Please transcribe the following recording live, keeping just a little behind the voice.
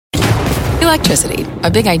Electricity, a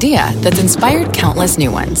big idea that's inspired countless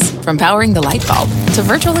new ones. From powering the light bulb to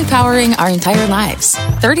virtually powering our entire lives.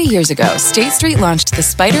 30 years ago, State Street launched the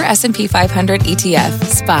SPDR S&P 500 ETF,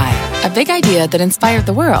 SPY. A big idea that inspired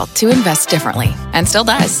the world to invest differently. And still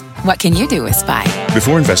does. What can you do with SPY?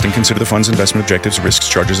 Before investing, consider the fund's investment objectives, risks,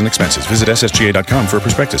 charges, and expenses. Visit ssga.com for a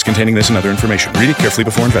prospectus containing this and other information. Read it carefully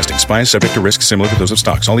before investing. SPY is subject to risks similar to those of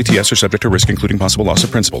stocks. All ETFs are subject to risk, including possible loss of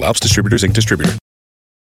principal. Alps Distributors, Inc. Distributor.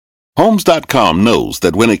 Homes.com knows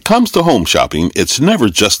that when it comes to home shopping, it's never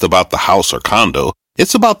just about the house or condo.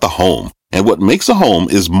 It's about the home. And what makes a home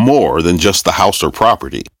is more than just the house or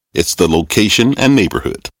property. It's the location and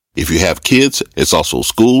neighborhood. If you have kids, it's also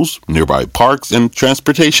schools, nearby parks, and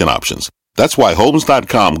transportation options. That's why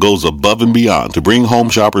Homes.com goes above and beyond to bring home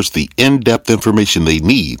shoppers the in-depth information they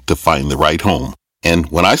need to find the right home. And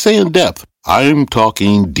when I say in-depth, I'm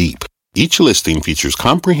talking deep. Each listing features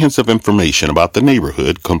comprehensive information about the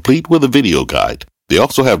neighborhood, complete with a video guide. They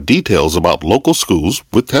also have details about local schools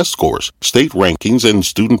with test scores, state rankings, and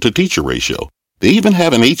student-to-teacher ratio. They even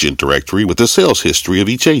have an agent directory with the sales history of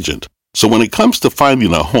each agent. So when it comes to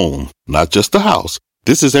finding a home, not just a house,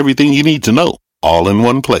 this is everything you need to know, all in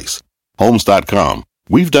one place. Homes.com.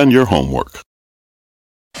 We've done your homework.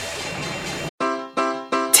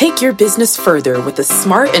 Take your business further with the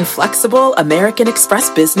smart and flexible American Express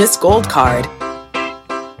Business Gold Card.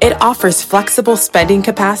 It offers flexible spending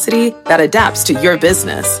capacity that adapts to your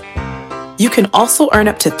business. You can also earn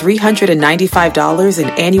up to $395 in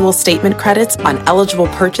annual statement credits on eligible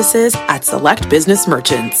purchases at select business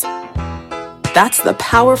merchants. That's the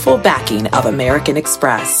powerful backing of American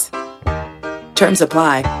Express. Terms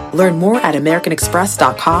apply. Learn more at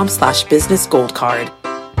americanexpress.com/business gold card.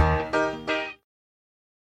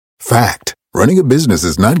 Fact. Running a business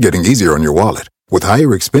is not getting easier on your wallet. With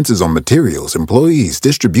higher expenses on materials, employees,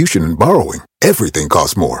 distribution, and borrowing, everything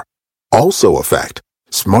costs more. Also a fact.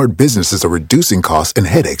 Smart businesses are reducing costs and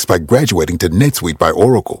headaches by graduating to NetSuite by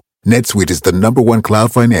Oracle. NetSuite is the #1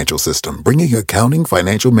 cloud financial system, bringing accounting,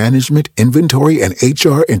 financial management, inventory, and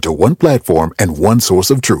HR into one platform and one source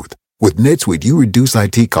of truth. With NetSuite, you reduce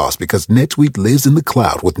IT costs because NetSuite lives in the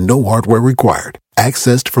cloud with no hardware required,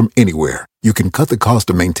 accessed from anywhere. You can cut the cost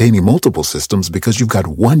of maintaining multiple systems because you've got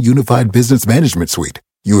one unified business management suite.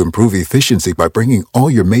 You improve efficiency by bringing all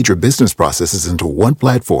your major business processes into one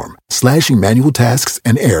platform, slashing manual tasks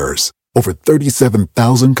and errors. Over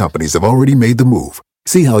 37,000 companies have already made the move.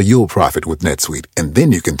 See how you'll profit with NetSuite, and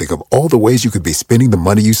then you can think of all the ways you could be spending the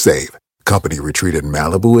money you save. Company retreat in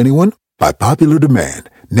Malibu, anyone? By popular demand,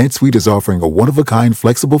 NetSuite is offering a one-of-a-kind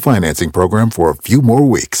flexible financing program for a few more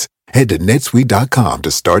weeks. Head to netsuite.com to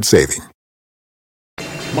start saving.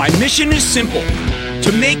 My mission is simple,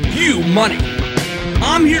 to make you money.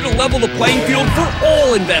 I'm here to level the playing field for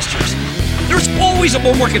all investors. There's always a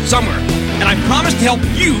bull market somewhere, and I promise to help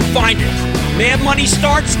you find it. Mad Money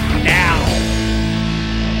starts now.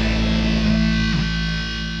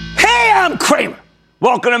 Hey, I'm Cramer.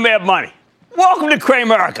 Welcome to Mad Money. Welcome to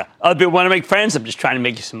Cramerica. Other people want to make friends. I'm just trying to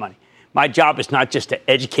make you some money. My job is not just to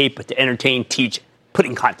educate, but to entertain, teach, put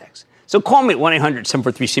in context. So call me at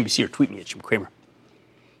 1-800-743-CNBC or tweet me at Jim Cramer.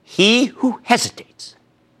 He who hesitates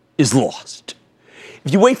is lost.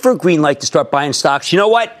 If you wait for a green light to start buying stocks, you know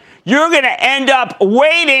what? You're going to end up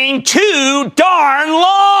waiting too darn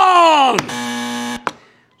long.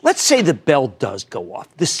 Let's say the bell does go off.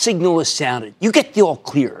 The signal is sounded. You get the all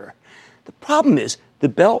clear. The problem is the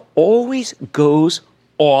bell always goes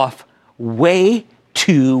off way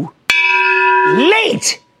too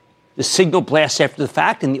late. The signal blasts after the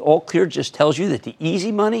fact, and the all clear just tells you that the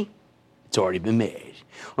easy money, it's already been made.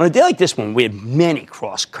 On a day like this one, we had many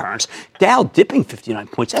cross currents. Dow dipping 59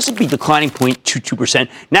 points, S&P declining 0.22%,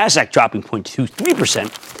 NASDAQ dropping 0.23%.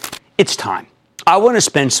 It's time. I want to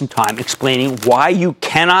spend some time explaining why you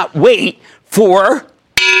cannot wait for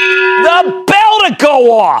the bell to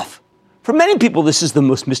go off. For many people, this is the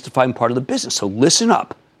most mystifying part of the business, so listen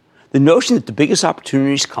up. The notion that the biggest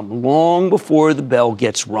opportunities come long before the bell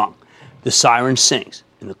gets rung. The siren sings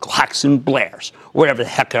and the klaxon blares, or whatever the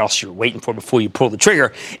heck else you're waiting for before you pull the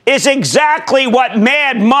trigger, is exactly what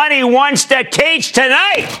Mad Money wants to teach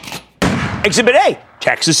tonight. Exhibit A,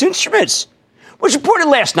 Texas Instruments, was reported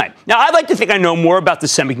last night. Now, I'd like to think I know more about the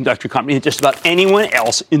semiconductor company than just about anyone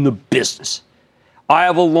else in the business. I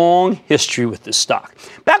have a long history with this stock.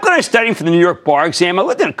 Back when I was studying for the New York bar exam, I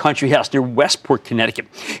lived in a country house near Westport, Connecticut.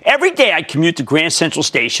 Every day I'd commute to Grand Central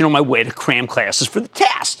Station on my way to cram classes for the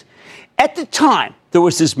test. At the time, there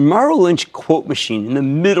was this Merrill Lynch quote machine in the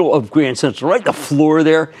middle of Grand Central, right the floor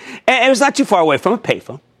there. And it was not too far away from a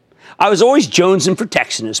payphone. I was always jonesing for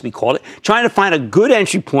Texan, as we called it, trying to find a good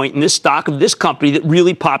entry point in this stock of this company that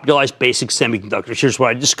really popularized basic semiconductors. Here's what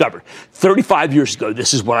I discovered. 35 years ago,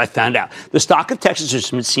 this is what I found out. The stock of Texas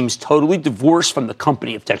Instruments seems totally divorced from the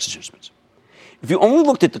company of Texas Instruments. If you only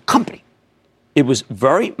looked at the company, it was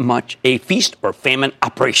very much a feast or famine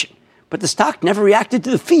operation. But the stock never reacted to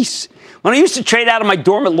the feast. When I used to trade out of my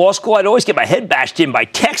dorm at law school, I'd always get my head bashed in by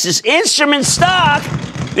Texas Instruments stock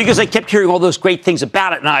because I kept hearing all those great things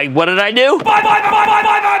about it. And what did I do? Buy.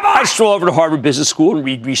 I'd stroll over to Harvard Business School and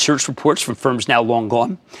read research reports from firms now long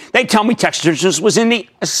gone. They'd tell me Texas Instruments was in the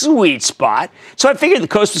sweet spot. So I figured the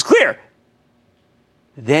coast was clear.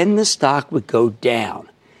 Then the stock would go down,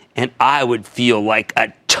 and I would feel like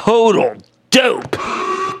a total dope.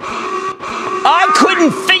 I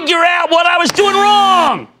couldn't figure out what I was doing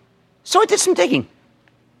wrong. So I did some digging.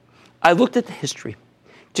 I looked at the history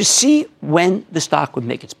to see when the stock would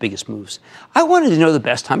make its biggest moves. I wanted to know the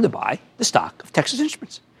best time to buy the stock of Texas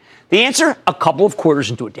Instruments. The answer, a couple of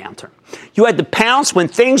quarters into a downturn. You had to pounce when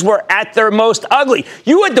things were at their most ugly.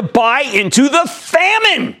 You had to buy into the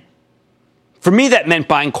famine. For me, that meant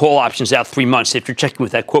buying call options out 3 months if you're checking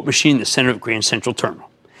with that quote machine in the center of Grand Central Terminal.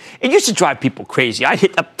 It used to drive people crazy. I'd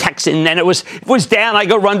hit up Texan, and then if it was down, I'd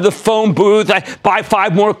go run to the phone booth. I'd buy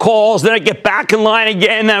 5 more calls. Then I'd get back in line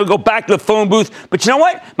again. Then I'd go back to the phone booth. But you know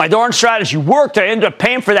what? My darn strategy worked. I ended up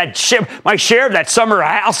paying for my share of that summer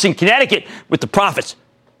house in Connecticut with the profits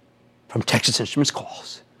from Texas Instruments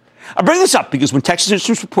calls. I bring this up because when Texas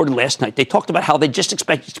Instruments reported last night, they talked about how they just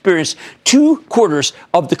experienced 2 quarters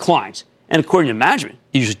of declines. And according to management,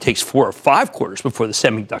 it usually takes 4 or 5 quarters before the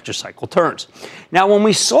semiconductor cycle turns. Now, when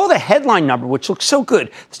we saw the headline number, which looked so good,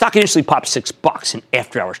 the stock initially popped $6 in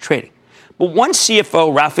after-hours trading. But one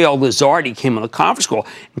CFO, Rafael Lizardi, came on a conference call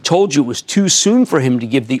and told you it was too soon for him to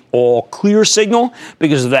give the all-clear signal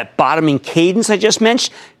because of that bottoming cadence I just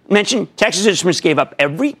mentioned. Texas Instruments gave up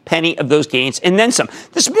every penny of those gains and then some.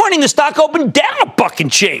 This morning, the stock opened down $1 and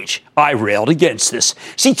change. I railed against this.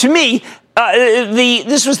 See, to me,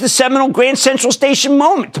 this was the seminal Grand Central Station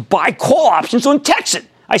moment to buy call options on Texan.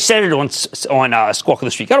 I said it on Squawk of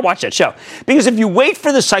the Street. Got to watch that show. Because if you wait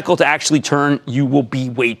for the cycle to actually turn, you will be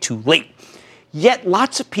way too late. Yet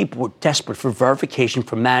lots of people were desperate for verification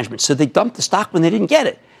from management, so they dumped the stock when they didn't get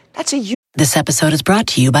it. This episode is brought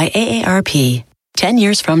to you by AARP. 10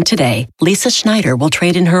 years from today, Lisa Schneider will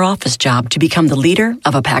trade in her office job to become the leader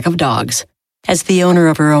of a pack of dogs. As the owner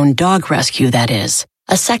of her own dog rescue, that is.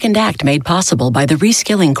 A second act made possible by the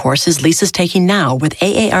reskilling courses Lisa's taking now with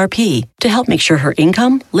AARP to help make sure her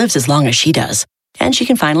income lives as long as she does. And she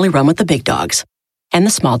can finally run with the big dogs. And the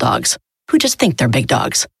small dogs, who just think they're big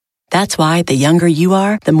dogs. That's why the younger you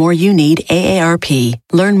are, the more you need AARP.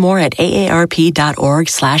 Learn more at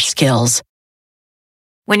aarp.org/skills.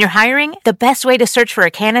 When you're hiring, the best way to search for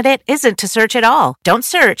a candidate isn't to search at all. Don't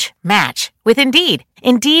search, match with Indeed.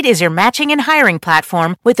 Indeed is your matching and hiring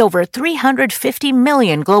platform with over 350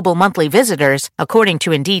 million global monthly visitors, according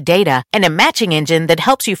to Indeed data, and a matching engine that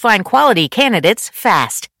helps you find quality candidates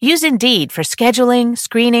fast. Use Indeed for scheduling,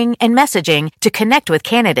 screening, and messaging to connect with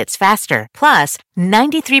candidates faster. Plus,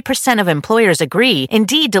 93% of employers agree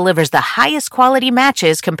Indeed delivers the highest quality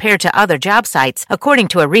matches compared to other job sites, according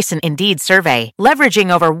to a recent Indeed survey. Leveraging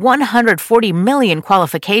over 140 million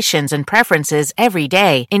qualifications and preferences every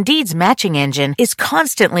day, Indeed's matching engine is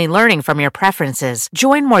constantly learning from your preferences.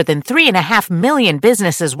 Join more than 3.5 million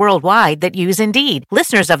businesses worldwide that use Indeed.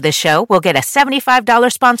 Listeners of this show will get a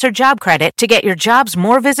 $75 sponsored job credit to get your jobs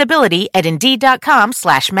more visibility at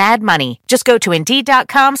Indeed.com/madmoney. Just go to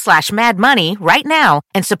Indeed.com/madmoney right now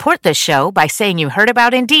and support this show by saying you heard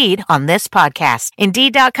about Indeed on this podcast.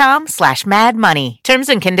 Indeed.com/madmoney. Terms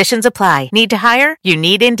and conditions apply. Need to hire? You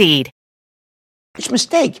need Indeed. It's a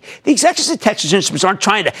mistake. The executives at Texas Instruments aren't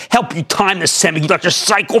trying to help you time the semiconductor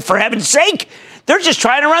cycle, for heaven's sake. They're just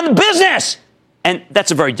trying to run the business. And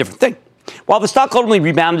that's a very different thing. While the stock ultimately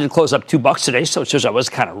rebounded and closed up $2 today, so it shows I was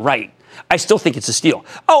kind of right, I still think it's a steal.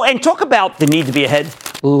 Oh, and talk about the need to be ahead.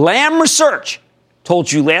 Lam Research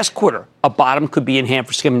told you last quarter a bottom could be in hand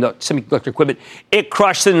for semiconductor equipment. It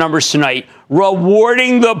crushed the numbers tonight,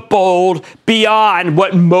 rewarding the bold beyond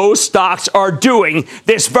what most stocks are doing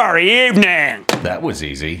this very evening. That was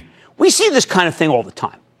easy. We see this kind of thing all the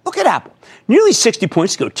time. Look at Apple. Nearly 60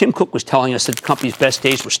 points ago, Tim Cook was telling us that the company's best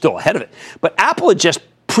days were still ahead of it. But Apple had just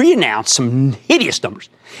pre-announced some hideous numbers.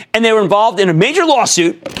 And they were involved in a major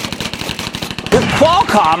lawsuit with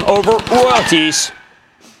Qualcomm over royalties.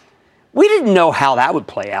 We didn't know how that would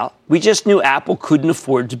play out. We just knew Apple couldn't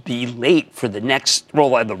afford to be late for the next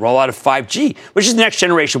rollout, the rollout of 5G, which is the next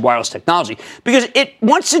generation wireless technology, because it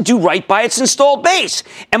wants to do right by its installed base.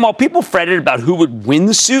 And while people fretted about who would win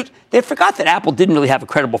the suit, they forgot that Apple didn't really have a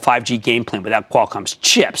credible 5G game plan without Qualcomm's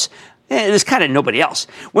chips. There's kind of nobody else.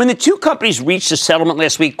 When the two companies reached a settlement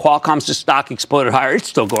last week, Qualcomm's stock exploded higher. It's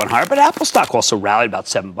still going higher, but Apple stock also rallied about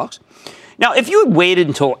 $7. Now, if you had waited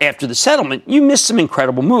until after the settlement, you missed some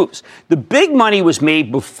incredible moves. The big money was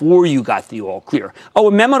made before you got the all clear. Oh,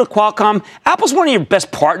 a memo to Qualcomm, Apple's one of your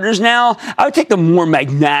best partners now. I would take the more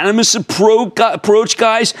magnanimous approach,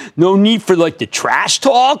 guys. No need for, the trash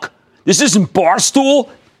talk. This isn't Barstool.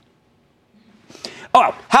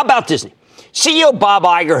 Oh, how about Disney? CEO Bob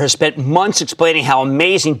Iger has spent months explaining how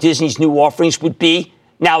amazing Disney's new offerings would be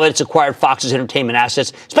now that it's acquired Fox's entertainment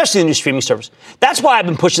assets, especially the new streaming service. That's why I've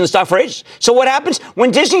been pushing the stock for ages. So what happens?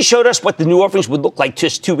 When Disney showed us what the new offerings would look like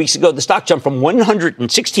just 2 weeks ago, the stock jumped from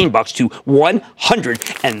 $116 to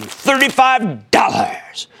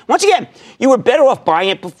 $135. Once again, you were better off buying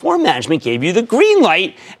it before management gave you the green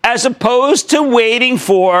light as opposed to waiting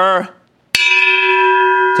to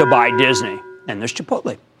buy Disney. And there's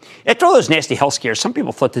Chipotle. After all those nasty health scares, some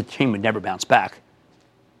people thought the chain would never bounce back.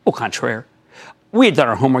 Au contraire. We had done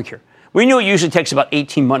our homework here. We knew it usually takes about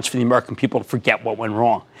 18 months for the American people to forget what went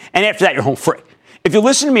wrong. And after that, you're home free. If you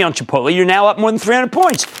listen to me on Chipotle, you're now up more than 300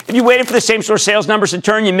 points. If you waited for the same-store sales numbers to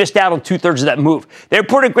turn, you missed out on two-thirds of that move. They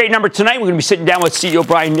reported a great number tonight. We're going to be sitting down with CEO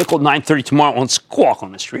Brian Niccol at 9:30 tomorrow on Squawk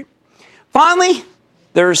on the Street. Finally,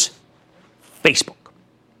 there's Facebook.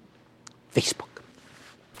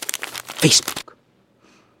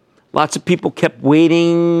 Lots of people kept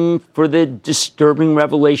waiting for the disturbing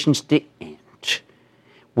revelations to end,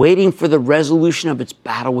 waiting for the resolution of its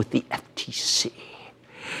battle with the FTC.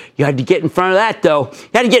 You had to get in front of that, though. You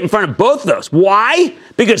had to get in front of both of those. Why?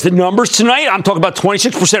 Because the numbers tonight, I'm talking about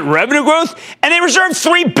 26% revenue growth, and they reserved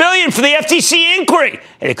 $3 billion for the FTC inquiry,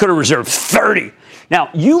 and they could have reserved 30. Now,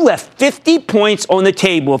 you left 50 points on the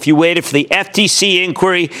table if you waited for the FTC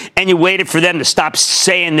inquiry and you waited for them to stop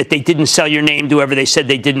saying that they didn't sell your name to whoever they said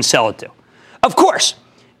they didn't sell it to. Of course,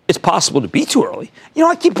 it's possible to be too early.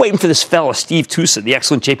 I keep waiting for this fella, Steve Tusa, the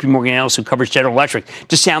excellent JP Morgan analyst who covers General Electric,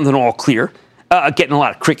 to sound an all clear. Getting a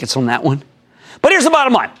lot of crickets on that one. But here's the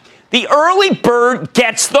bottom line. The early bird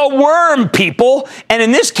gets the worm, people. And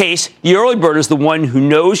in this case, the early bird is the one who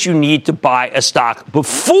knows you need to buy a stock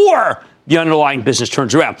before the underlying business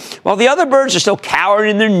turns around. While the other birds are still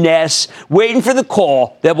cowering in their nests, waiting for the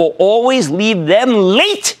call that will always leave them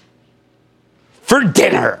late for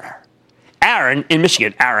dinner. Aaron in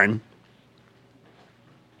Michigan. Aaron.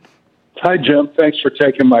 Hi, Jim. Thanks for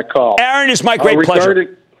taking my call. Aaron, it's my great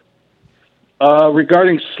pleasure.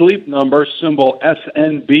 Regarding Sleep Number, symbol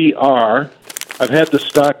SNBR, I've had the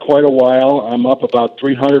stock quite a while. I'm up about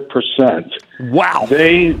 300%. Wow.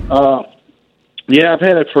 I've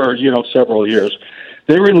had it for, several years.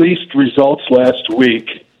 They released results last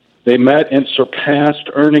week. They met and surpassed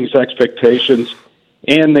earnings expectations,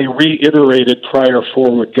 and they reiterated prior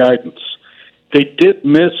forward guidance. They did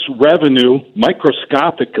miss revenue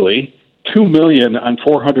microscopically, $2 million on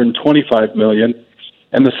 $425 million,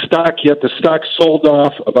 and the stock sold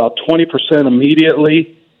off about 20%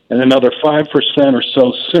 immediately and another 5% or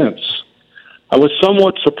so since. I was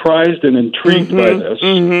somewhat surprised and intrigued by this.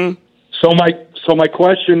 Mm-hmm. So my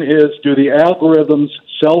question is, do the algorithms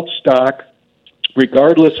sell stock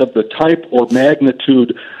regardless of the type or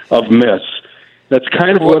magnitude of miss? That's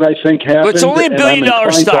kind of what I think happened. It's only $1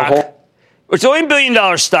 billion stock. It's only $1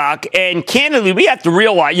 billion stock, and candidly, we have to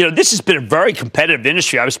realize, this has been a very competitive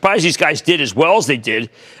industry. I was surprised these guys did as well as they did,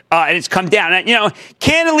 and it's come down.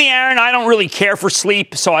 Candidly, Aaron, I don't really care for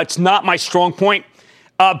sleep, so it's not my strong point.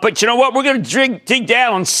 But you know what? We're going to dig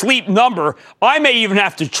down on Sleep Number. I may even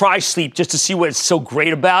have to try Sleep just to see what's so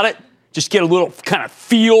great about it. Just get a little kind of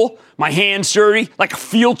feel, my hands dirty, like a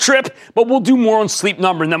field trip. But we'll do more on Sleep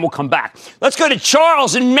Number, and then we'll come back. Let's go to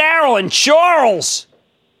Charles in Maryland. Charles.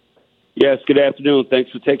 Yes, good afternoon.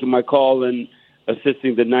 Thanks for taking my call and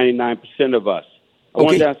assisting the 99% of us. I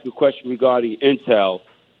wanted to ask a question regarding Intel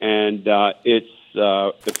and its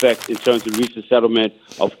effect in terms of recent settlement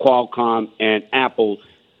of Qualcomm and Apple.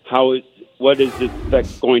 What is the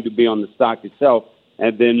effect going to be on the stock itself?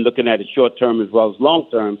 And then looking at it short term as well as long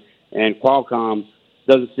term, and Qualcomm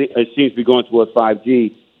it seems to be going towards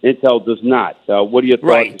 5G. Intel does not. What are your thoughts?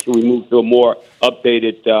 Right. Should we move to a more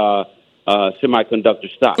updated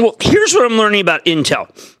semiconductor stock? Well, here's what I'm learning about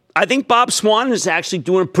Intel. I think Bob Swan is actually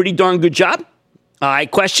doing a pretty darn good job. I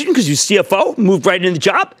question because he's CFO, moved right into the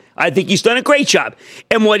job. I think he's done a great job.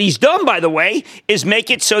 And what he's done, by the way, is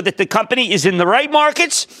make it so that the company is in the right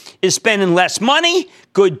markets, is spending less money,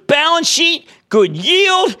 good balance sheet, good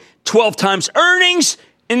yield, 12 times earnings.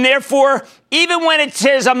 And therefore, even when it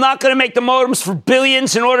says I'm not going to make the modems for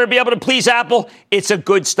billions in order to be able to please Apple, it's a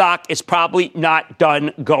good stock. It's probably not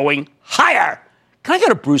done going higher. Can I go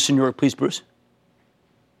to Bruce in New York, please, Bruce?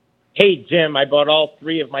 Hey, Jim, I bought all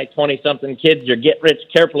 3 of my 20-something kids your Get Rich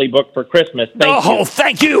Carefully book for Christmas.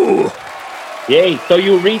 Thank you. Yay. So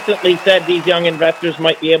you recently said these young investors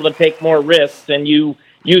might be able to take more risks, and you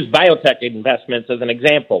use biotech investments as an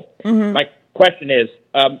example. Mm-hmm. My question is,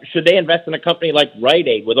 should they invest in a company like Rite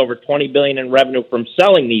Aid with over $20 billion in revenue from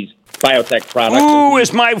selling these biotech products? Ooh,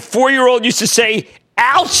 as my 4-year-old used to say,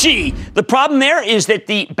 ouchie! The problem there is that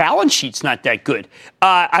the balance sheet's not that good.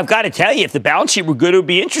 I've got to tell you, if the balance sheet were good, it would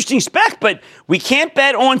be interesting spec, but we can't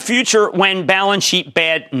bet on future when balance sheet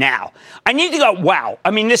bad now. I need to go, wow.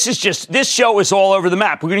 I mean, this show is all over the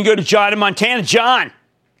map. We're going to go to John in Montana. John.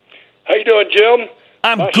 How you doing, Jim?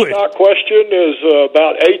 I'm My good. My stock question is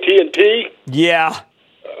about AT&T. Yeah.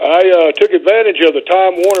 I took advantage of the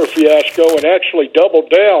Time Warner fiasco and actually doubled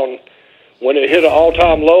down when it hit an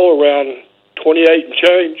all-time low around 28 and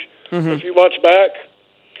change a few months back.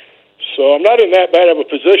 So I'm not in that bad of a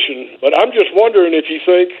position, but I'm just wondering if you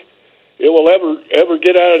think it will ever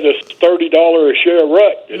get out of this $30 a share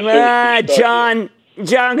rut. John, I'm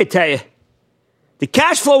going to tell you, the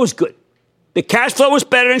cash flow was good. The cash flow was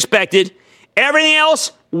better than expected. Everything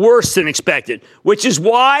else, worse than expected, which is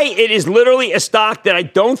why it is literally a stock that I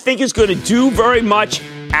don't think is going to do very much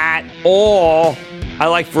at all. I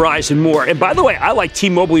like Verizon more. And by the way, I like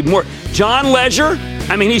T-Mobile even more. John Legere,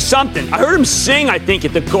 I mean, he's something. I heard him sing, I think,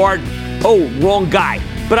 at the Garden. Oh, wrong guy.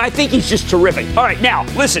 But I think he's just terrific. All right, now,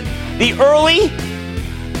 listen. The early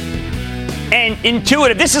and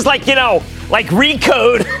intuitive, this is like, like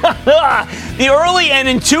Recode. The early and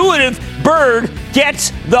intuitive bird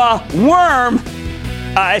gets the worm.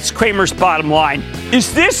 It's Cramer's bottom line.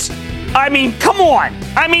 Is this, I mean, come on.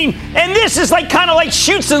 I mean, and this is like kind of like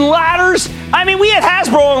Chutes and Ladders. I mean, we had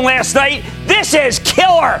Hasbro on last night. This is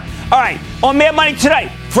killer. All right, on Mad Money tonight,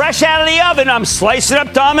 fresh out of the oven, I'm slicing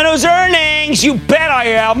up Domino's earnings. You bet I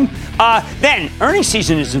am. Then, earnings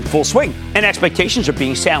season is in full swing, and expectations are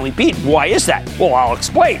being soundly beat. Why is that? Well, I'll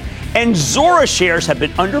explain. And Zora shares have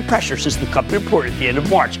been under pressure since the company reported at the end of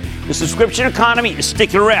March. The subscription economy is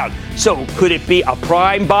sticking around. So could it be a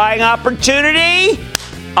prime buying opportunity?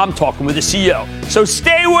 I'm talking with the CEO. So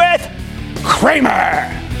stay with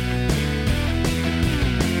Cramer.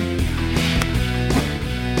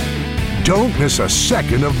 Don't miss a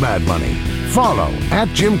second of Mad Money. Follow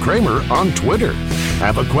 @Jim Cramer on Twitter.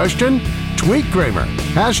 Have a question? Tweet Cramer.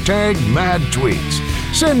 #MadTweets.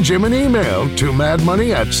 Send Jim an email to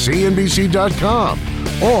madmoney@cnbc.com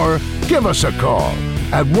or give us a call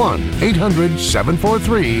at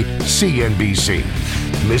 1-800-743-CNBC.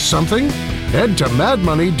 Miss something? Head to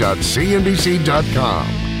madmoney.cnbc.com.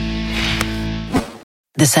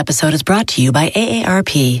 This episode is brought to you by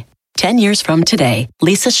AARP. 10 years from today,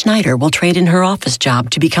 Lisa Schneider will trade in her office job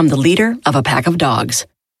to become the leader of a pack of dogs.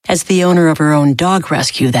 As the owner of her own dog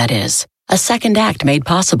rescue, that is. A second act made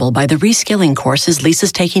possible by the reskilling courses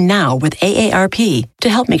Lisa's taking now with AARP to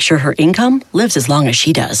help make sure her income lives as long as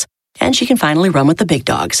she does. And she can finally run with the big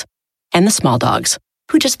dogs. And the small dogs,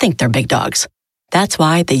 who just think they're big dogs. That's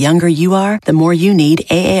why the younger you are, the more you need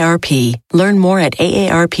AARP. Learn more at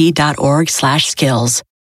aarp.org/skills.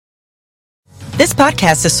 This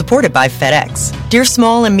podcast is supported by FedEx. Dear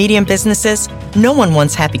small and medium businesses, no one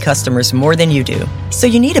wants happy customers more than you do. So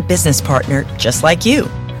you need a business partner just like you.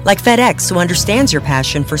 Like FedEx, who understands your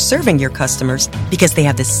passion for serving your customers because they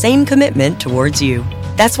have the same commitment towards you.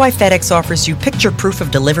 That's why FedEx offers you picture proof of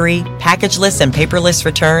delivery, packageless and paperless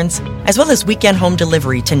returns, as well as weekend home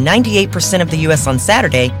delivery to 98% of the U.S. on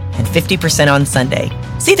Saturday and 50% on Sunday.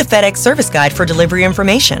 See the FedEx service guide for delivery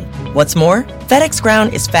information. What's more, FedEx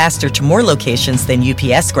Ground is faster to more locations than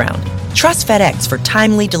UPS Ground. Trust FedEx for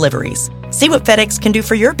timely deliveries. See what FedEx can do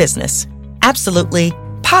for your business. Absolutely,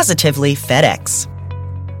 positively FedEx.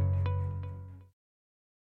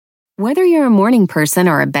 Whether you're a morning person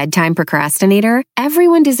or a bedtime procrastinator,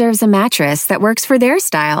 everyone deserves a mattress that works for their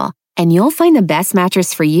style. And you'll find the best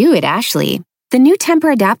mattress for you at Ashley. The new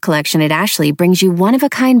Tempur-Adapt collection at Ashley brings you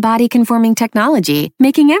one-of-a-kind body-conforming technology,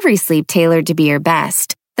 making every sleep tailored to be your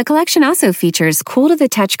best. The collection also features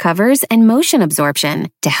cool-to-the-touch covers and motion absorption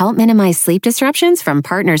to help minimize sleep disruptions from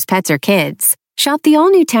partners, pets, or kids. Shop the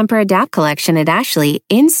all-new Tempur-Adapt collection at Ashley,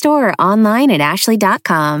 in-store or online at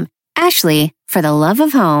ashley.com. Ashley, for the love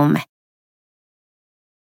of home.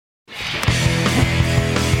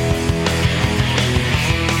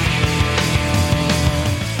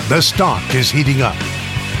 The stock is heating up,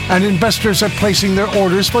 and investors are placing their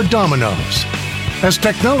orders for Domino's. As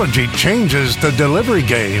technology changes the delivery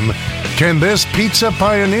game, can this pizza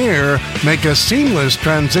pioneer make a seamless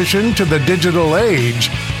transition to the digital age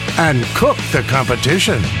and cook the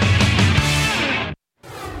competition?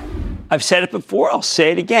 I've said it before, I'll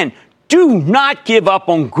say it again. Do not give up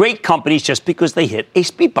on great companies just because they hit a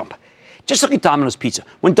speed bump. Just look at Domino's Pizza.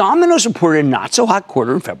 When Domino's reported a not-so-hot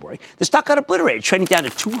quarter in February, the stock got obliterated, trading down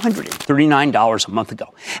to $239 a month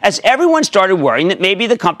ago, as everyone started worrying that maybe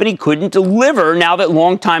the company couldn't deliver now that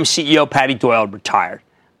longtime CEO Patty Doyle had retired.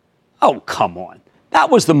 Oh, come on.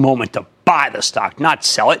 That was the moment to buy the stock, not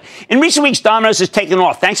sell it. In recent weeks, Domino's has taken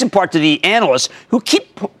off, thanks in part to the analysts who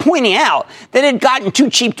keep pointing out that it had gotten too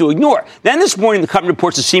cheap to ignore. Then this morning, the company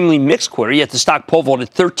reports a seemingly mixed quarter, yet the stock pole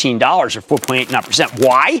vaulted $13 or 4.89%.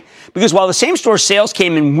 Why? Because while the same-store sales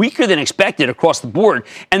came in weaker than expected across the board,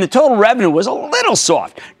 and the total revenue was a little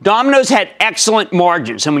soft, Domino's had excellent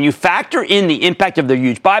margins. And when you factor in the impact of their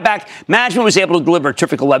huge buyback, management was able to deliver a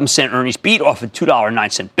terrific 11-cent earnings beat off a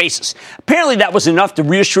 $2.09 basis. Apparently, that was enough to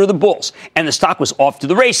reassure the bulls, and the stock was off to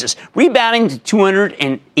the races, rebounding to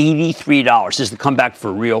 $283. Is the comeback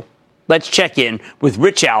for real? Let's check in with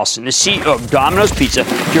Rich Allison, the CEO of Domino's Pizza,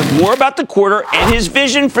 to hear more about the quarter and his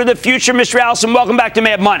vision for the future. Mr. Allison, welcome back to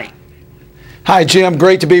Mad Money. Hi, Jim.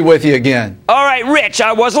 Great to be with you again. All right, Rich,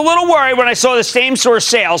 I was a little worried when I saw the same-store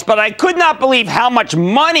sales, but I could not believe how much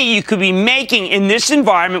money you could be making in this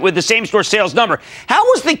environment with the same-store sales number. How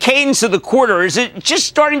was the cadence of the quarter? Is it just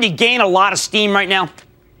starting to gain a lot of steam right now?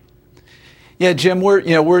 Yeah, Jim,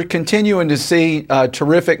 we're continuing to see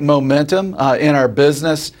terrific momentum in our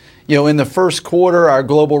business. In the first quarter, our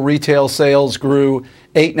global retail sales grew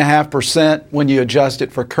 8.5% when you adjust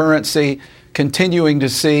it for currency. Continuing to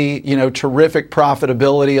see, terrific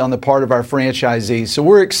profitability on the part of our franchisees. So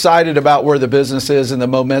we're excited about where the business is and the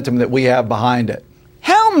momentum that we have behind it.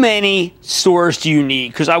 How many stores do you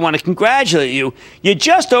need? Because I want to congratulate you. You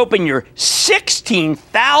just opened your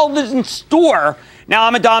 16,000th store. Now,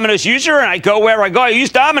 I'm a Domino's user, and I go where I go. I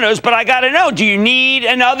use Domino's, but I got to know, do you need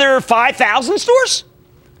another 5,000 stores?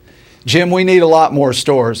 Jim, we need a lot more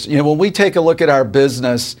stores. When we take a look at our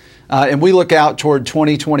business and we look out toward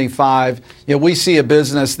 2025, we see a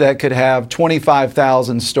business that could have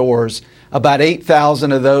 25,000 stores, about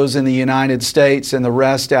 8,000 of those in the United States and the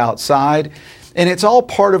rest outside. And it's all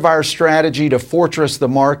part of our strategy to fortress the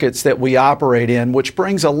markets that we operate in, which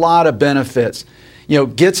brings a lot of benefits.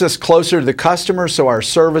 Gets us closer to the customer so our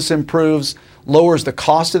service improves, lowers the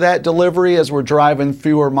cost of that delivery as we're driving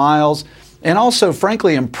fewer miles, and also,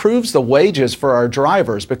 frankly, improves the wages for our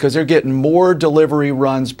drivers because they're getting more delivery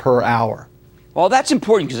runs per hour. Well, that's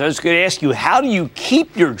important because I was going to ask you, how do you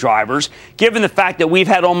keep your drivers, given the fact that we've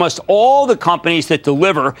had almost all the companies that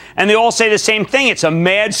deliver, and they all say the same thing, it's a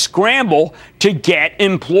mad scramble to get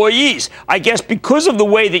employees. I guess because of the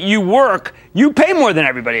way that you work, you pay more than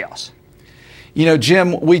everybody else.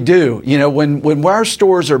 Jim, we do. When our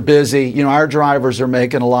stores are busy, our drivers are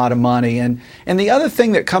making a lot of money. And the other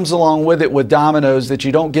thing that comes along with it with Domino's that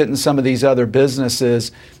you don't get in some of these other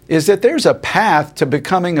businesses is that there's a path to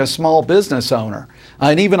becoming a small business owner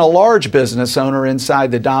and even a large business owner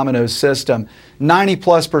inside the Domino's system.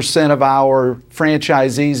 90+% of our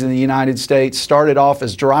franchisees in the United States started off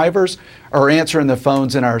as drivers or answering the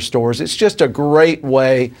phones in our stores. It's just a great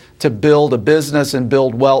way to build a business and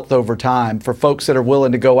build wealth over time for folks that are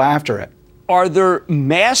willing to go after it. Are there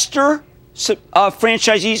master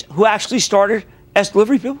franchisees who actually started as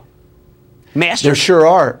delivery people? Master? There sure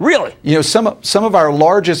are. Really? Some of our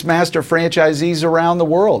largest master franchisees around the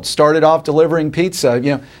world started off delivering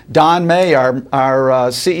pizza. Don May, our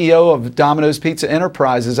CEO of Domino's Pizza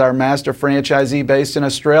Enterprises, our master franchisee based in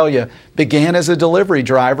Australia, began as a delivery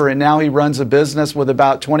driver, and now he runs a business with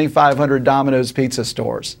about 2,500 Domino's Pizza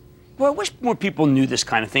stores. Well, I wish more people knew this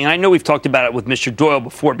kind of thing. I know we've talked about it with Mr. Doyle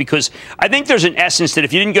before, because I think there's an essence that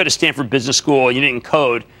if you didn't go to Stanford Business School and you didn't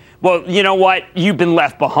code, well, you know what? You've been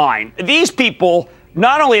left behind. These people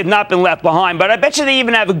not only have not been left behind, but I bet you they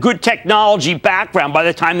even have a good technology background by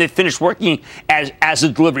the time they finish working as a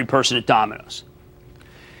delivery person at Domino's.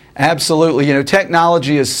 Absolutely.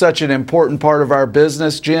 Technology is such an important part of our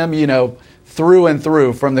business, Jim, through and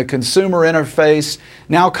through, from the consumer interface,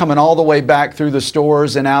 now coming all the way back through the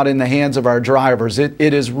stores and out in the hands of our drivers. It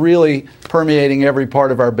is really permeating every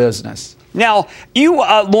part of our business. Now, you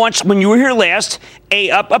launched, when you were here last,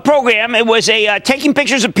 a program. It was taking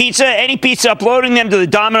pictures of pizza, any pizza, uploading them to the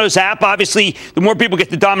Domino's app. Obviously, the more people get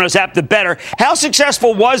the Domino's app, the better. How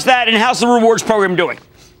successful was that, and how's the rewards program doing?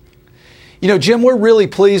 Jim, we're really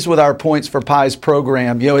pleased with our Points for Pies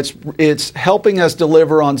program. It's helping us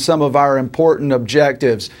deliver on some of our important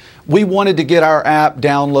objectives. We wanted to get our app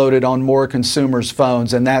downloaded on more consumers'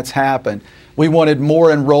 phones, and that's happened. We wanted more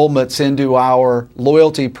enrollments into our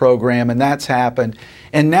loyalty program, and that's happened.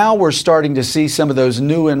 And now we're starting to see some of those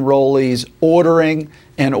new enrollees ordering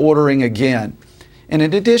and ordering again. And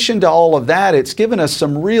in addition to all of that, it's given us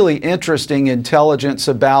some really interesting intelligence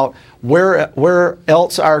about where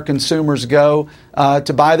else our consumers go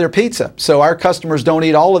to buy their pizza. So our customers don't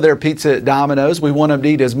eat all of their pizza at Domino's. We want them to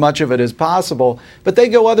eat as much of it as possible, but they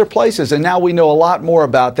go other places. And now we know a lot more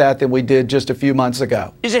about that than we did just a few months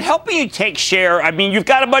ago. Is it helping you take share? I mean, you've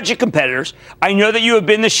got a bunch of competitors. I know that you have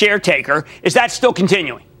been the share taker. Is that still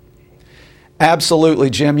continuing? Absolutely,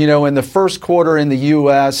 Jim. In the first quarter in the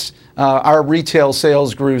U.S., our retail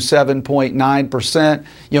sales grew 7.9%,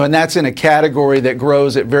 and that's in a category that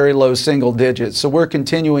grows at very low single digits. So we're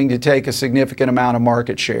continuing to take a significant amount of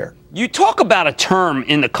market share. You talk about a term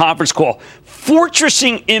in the conference call,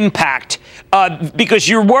 fortressing impact, because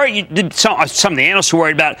you're worried, some of the analysts are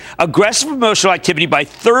worried about aggressive promotional activity by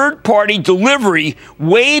third-party delivery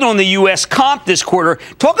weighed on the U.S. comp this quarter.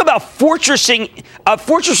 Talk about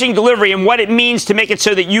fortressing delivery and what it means to make it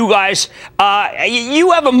so that you guys,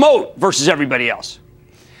 you have a moat versus everybody else.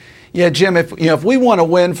 Yeah, Jim, if we want to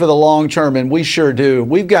win for the long term, and we sure do,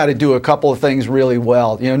 we've got to do a couple of things really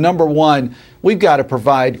well. Number one, we've got to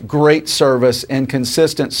provide great service and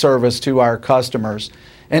consistent service to our customers.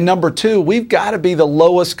 And number two, we've got to be the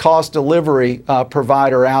lowest cost delivery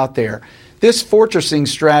provider out there. This fortressing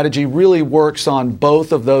strategy really works on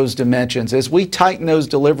both of those dimensions. As we tighten those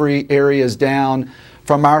delivery areas down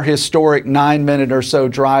from our historic 9-minute or so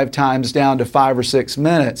drive times down to 5 or 6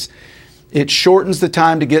 minutes, it shortens the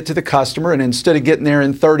time to get to the customer, and instead of getting there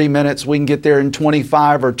in 30 minutes, we can get there in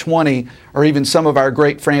 25 or 20, or even some of our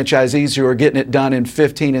great franchisees who are getting it done in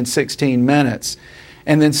 15 and 16 minutes.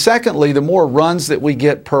 And then secondly, the more runs that we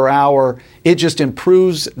get per hour, it just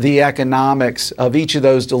improves the economics of each of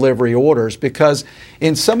those delivery orders, because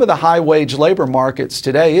in some of the high wage labor markets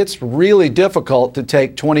today, it's really difficult to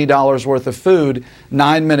take $20 worth of food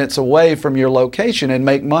 9 minutes away from your location and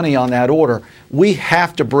make money on that order. We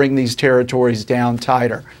have to bring these territories down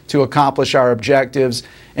tighter to accomplish our objectives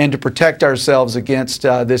and to protect ourselves against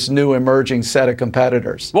this new emerging set of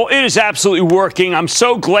competitors. Well, it is absolutely working. I'm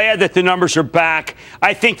so glad that the numbers are back.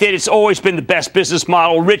 I think that it's always been the best business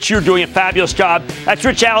model. Rich, you're doing a fabulous job. That's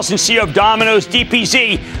Rich Allison, CEO of Domino's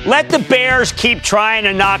DPZ. Let the Bears keep trying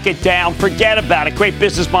to knock it down. Forget about it. Great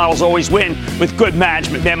business models always win with good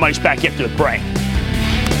management. Mad Money's back after the break.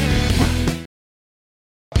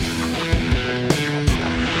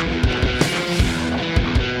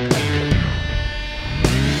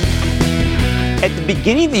 At the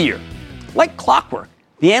beginning of the year, like clockwork,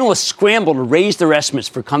 the analysts scramble to raise their estimates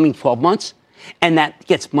for coming 12 months, and that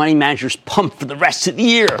gets money managers pumped for the rest of the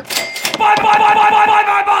year.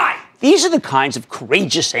 Buy! These are the kinds of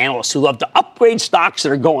courageous analysts who love to upgrade stocks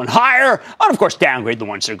that are going higher, and of course downgrade the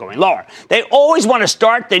ones that are going lower. They always want to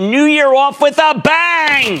start the new year off with a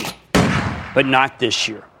bang! But not this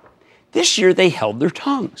year. This year they held their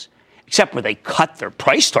tongues, except where they cut their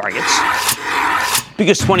price targets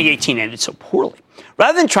because 2018 ended so poorly.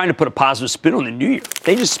 Rather than trying to put a positive spin on the new year,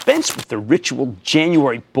 they dispensed with the ritual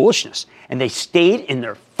January bullishness, and they stayed in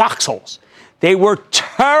their foxholes. They were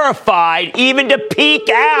terrified even to peek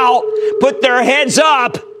out, put their heads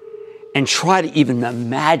up, and try to even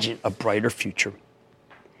imagine a brighter future.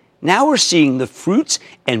 Now we're seeing the fruits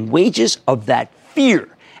and wages of that fear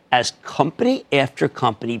as company after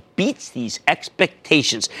company beats these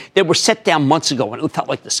expectations that were set down months ago when it felt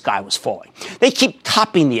like the sky was falling. They keep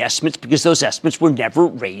topping the estimates because those estimates were never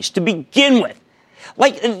raised to begin with,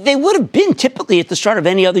 like they would have been typically at the start of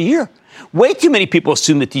any other year. Way too many people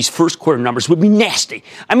assume that these first quarter numbers would be nasty.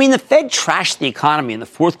 I mean, the Fed trashed the economy in the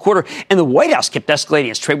fourth quarter, and the White House kept escalating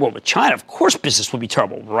its trade war with China. Of course business would be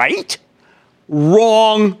terrible, right?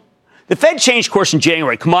 Wrong. The Fed changed course in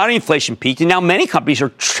January. Commodity inflation peaked, and now many companies are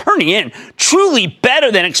turning in truly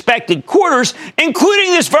better than expected quarters,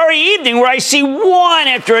 including this very evening where I see one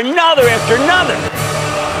after another after another.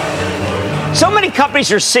 So many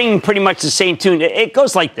companies are singing pretty much the same tune. It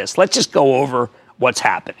goes like this. Let's just go over what's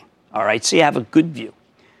happening. All right, so you have a good view.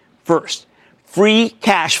 First, free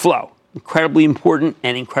cash flow. Incredibly important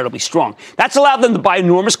and incredibly strong. That's allowed them to buy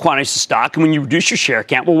enormous quantities of stock, and when you reduce your share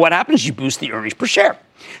count, well, what happens? You boost the earnings per share.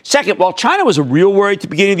 Second, while China was a real worry at the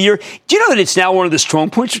beginning of the year, do you know that it's now one of the strong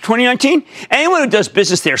points of 2019? Anyone who does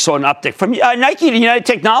business there saw an uptick from Nike to United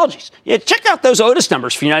Technologies. Yeah, check out those Otis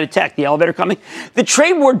numbers for United Tech, the elevator company. The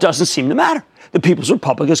trade war doesn't seem to matter. The People's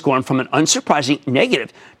Republic has gone from an unsurprising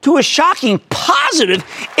negative to a shocking positive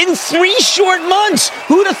in 3 short months.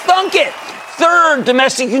 Who'd have thunk it? Third,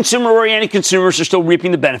 domestic consumer-oriented consumers are still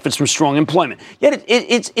reaping the benefits from strong employment. Yet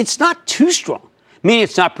it's not too strong, meaning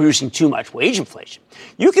it's not producing too much wage inflation.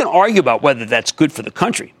 You can argue about whether that's good for the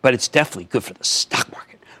country, but it's definitely good for the stock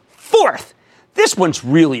market. Fourth, this one's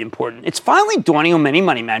really important. It's finally dawning on many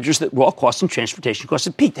money managers that raw costs and transportation costs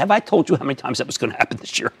have peaked. Have I told you how many times that was going to happen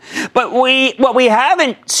this year? But what we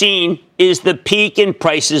haven't seen is the peak in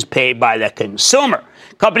prices paid by the consumer.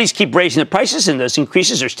 Companies keep raising the prices, and those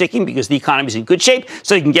increases are sticking because the economy's in good shape,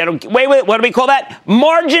 so they can get away with it. What do we call that?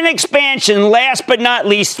 Margin expansion. Last but not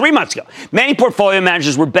least, 3 months ago, many portfolio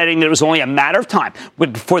managers were betting that it was only a matter of time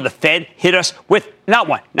before the Fed hit us with not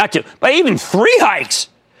 1, not 2, but even 3 hikes.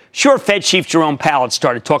 Sure, Fed Chief Jerome Powell had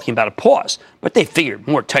started talking about a pause, but they figured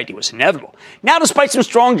more tightening was inevitable. Now, despite some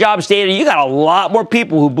strong jobs data, you got a lot more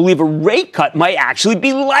people who believe a rate cut might actually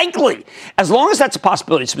be likely. As long as that's a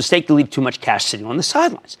possibility, it's a mistake to leave too much cash sitting on the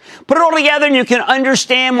sidelines. Put it all together and you can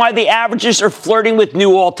understand why the averages are flirting with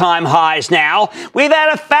new all-time highs now. We've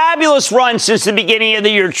had a fabulous run since the beginning of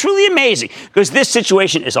the year. Truly amazing, because this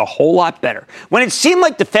situation is a whole lot better. When it seemed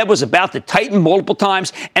like the Fed was about to tighten multiple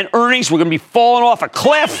times and earnings were going to be falling off a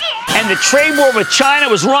cliff and the trade war with China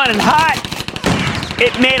was running hot,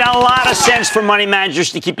 it made a lot of sense for money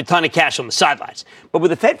managers to keep a ton of cash on the sidelines. But with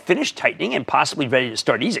the Fed finished tightening and possibly ready to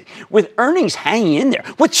start easing, with earnings hanging in there,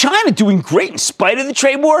 with China doing great in spite of the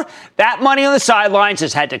trade war, that money on the sidelines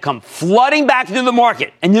has had to come flooding back into the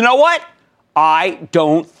market. And you know what? I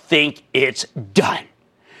don't think it's done.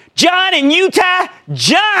 John in Utah.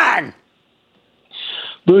 John!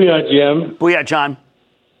 Booyah, Jim. Booyah, John.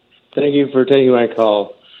 Thank you for taking my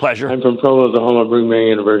call. Pleasure. I'm from Provo, Oklahoma, Brigham Young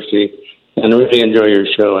University, and I really enjoy your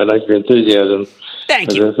show. I like your enthusiasm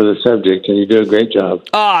for the subject, and you do a great job.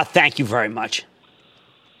 Thank you very much.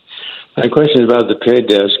 My question is about the trade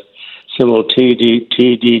desk, symbol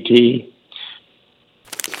TDT.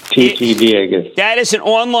 TTD, I guess. That is an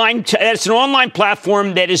online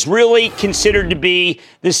platform that is really considered to be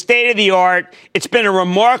the state of the art. It's been a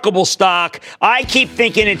remarkable stock. I keep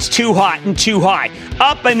thinking it's too hot and too high.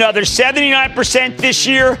 Up another 79% this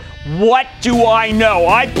year. What do I know?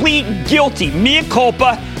 I plead guilty. Mea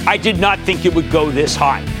culpa. I did not think it would go this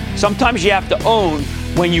high. Sometimes you have to own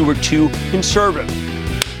when you were too conservative.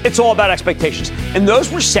 It's all about expectations. And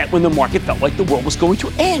those were set when the market felt like the world was going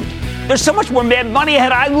to end. There's so much more mad money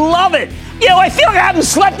ahead. I love it. You know, I feel like I haven't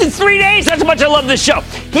slept in 3 days. That's how much I love this show.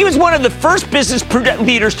 He was one of the first business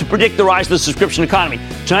leaders to predict the rise of the subscription economy.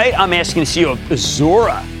 Tonight, I'm asking the CEO of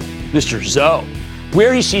Zuora, Mr. Zhou,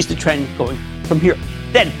 where he sees the trend going from here.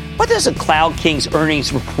 Then, what does a Cloud King's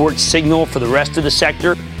earnings report signal for the rest of the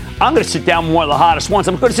sector? I'm going to sit down with one of the hottest ones.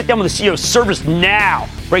 I'm going to sit down with the CEO of ServiceNow,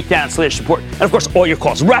 break down its latest report, and, of course, all your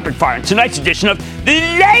calls rapid fire in tonight's edition of the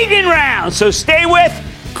Lightning Round. So stay with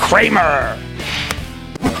Cramer.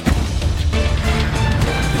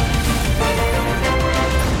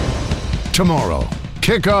 Tomorrow,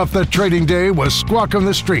 kick off the trading day with Squawk on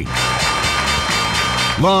the Street.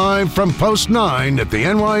 Live from Post 9 at the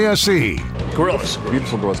NYSE. Gorillas.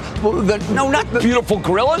 Beautiful gorillas. Well, no, not beautiful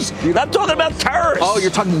gorillas. I'm talking about terrorists. Oh,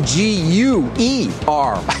 you're talking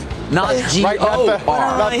G-U-E-R. Not G-O-R.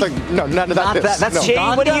 Not that. That's Jane.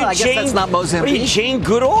 Uganda? What are you, I guess Jane? that's not Mozambique. What are you, Jane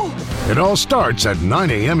Goodall? It all starts at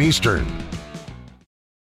 9 a.m. Eastern.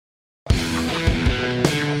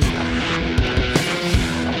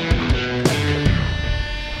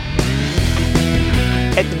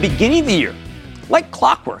 At the beginning of the year, like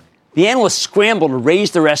clockwork, the analysts scramble to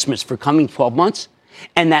raise their estimates for coming 12 months,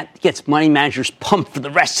 and that gets money managers pumped for the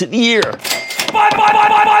rest of the year.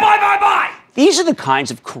 Buy! These are the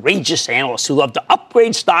kinds of courageous analysts who love to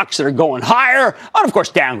upgrade stocks that are going higher, and of course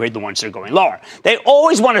downgrade the ones that are going lower. They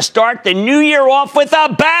always want to start the new year off with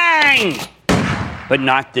a bang! But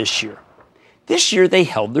not this year. This year they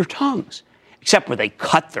held their tongues, except where they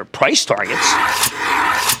cut their price targets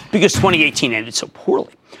because 2018 ended so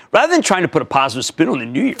poorly. Rather than trying to put a positive spin on the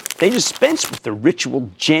new year, they dispensed with the ritual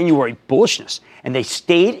January bullishness, and they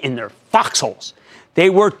stayed in their foxholes. They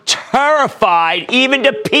were terrified even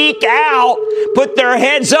to peek out, put their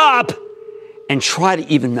heads up, and try to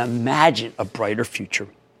even imagine a brighter future.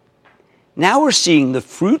 Now we're seeing the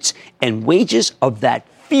fruits and wages of that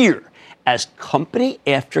fear as company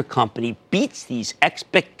after company beats these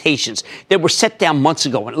expectations that were set down months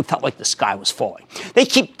ago when it felt like the sky was falling. They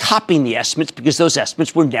keep topping the estimates because those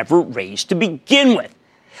estimates were never raised to begin with.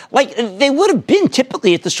 Like they would have been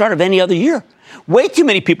typically at the start of any other year. Way too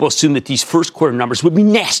many people assumed that these first quarter numbers would be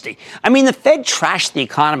nasty. I mean, the Fed trashed the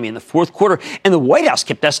economy in the fourth quarter, and the White House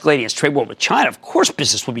kept escalating its trade war with China. Of course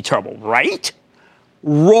business would be terrible, right?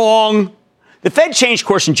 Wrong. The Fed changed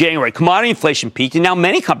course in January. Commodity inflation peaked, and now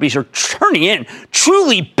many companies are turning in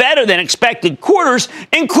truly better than expected quarters,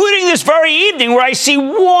 including this very evening where I see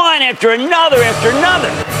one after another after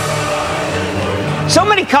another. So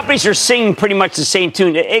many companies are singing pretty much the same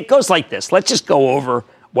tune. It goes like this. Let's just go over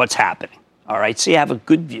what's happening, all right, so you have a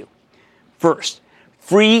good view. First,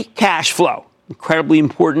 free cash flow. Incredibly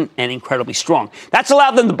important and incredibly strong. That's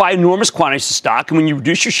allowed them to buy enormous quantities of stock, and when you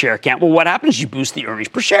reduce your share count, well, what happens? You boost the earnings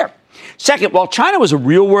per share. Second, while China was a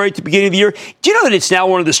real worry at the beginning of the year, do you know that it's now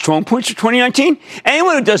one of the strong points for 2019?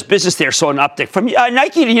 Anyone who does business there saw an uptick from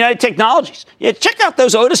Nike to United Technologies. Yeah, check out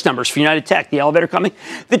those Otis numbers for United Tech, the elevator company.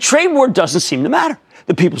 The trade war doesn't seem to matter.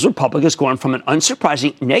 The People's Republic has gone from an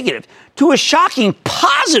unsurprising negative to a shocking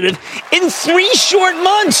positive in 3 short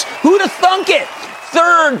months. Who'd have thunk it?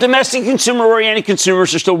 Third, domestic consumer-oriented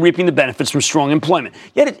consumers are still reaping the benefits from strong employment.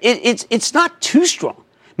 Yet it's not too strong,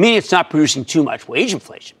 meaning it's not producing too much wage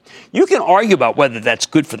inflation. You can argue about whether that's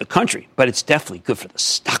good for the country, but it's definitely good for the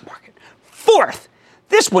stock market. Fourth,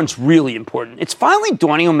 this one's really important. It's finally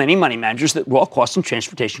dawning on many money managers that raw costs and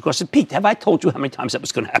transportation costs have peaked. Have I told you how many times that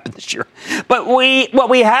was going to happen this year? But what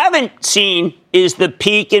we haven't seen is the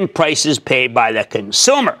peak in prices paid by the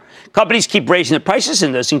consumer. Companies keep raising the prices,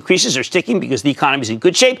 and those increases are sticking because the economy is in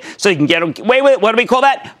good shape, so they can get away with it. What do we call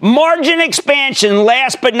that? Margin expansion.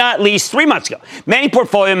 Last but not least, 3 months ago, many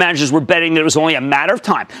portfolio managers were betting that it was only a matter of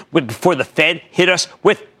time before the Fed hit us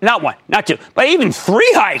with not 1, not 2, but even 3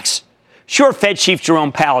 hikes. Sure, Fed Chief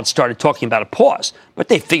Jerome Powell had started talking about a pause, but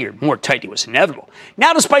they figured more tightening was inevitable.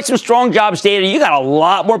 Now, despite some strong jobs data, you got a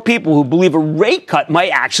lot more people who believe a rate cut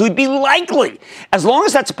might actually be likely. As long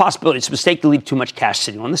as that's a possibility, it's a mistake to leave too much cash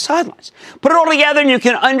sitting on the sidelines. Put it all together and you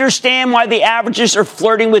can understand why the averages are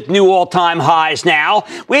flirting with new all-time highs now.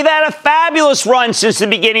 We've had a fabulous run since the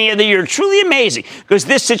beginning of the year. Truly amazing, because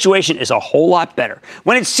this situation is a whole lot better.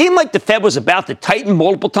 When it seemed like the Fed was about to tighten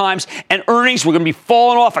multiple times and earnings were going to be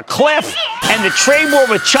falling off a cliff and the trade war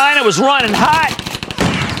with China was running hot,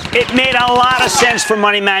 it made a lot of sense for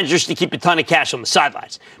money managers to keep a ton of cash on the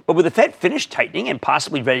sidelines. But with the Fed finished tightening and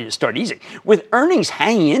possibly ready to start easing, with earnings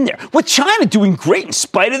hanging in there, with China doing great in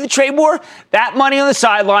spite of the trade war, that money on the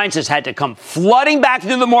sidelines has had to come flooding back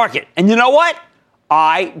into the market. And you know what?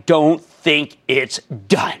 I don't think it's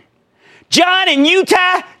done. John in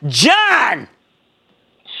Utah. John!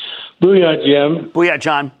 Booyah, Jim. Booyah,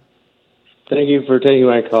 John. Thank you for taking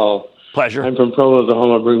my call. Pleasure. I'm from Provo,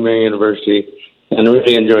 Oklahoma, Brigham Young University, and I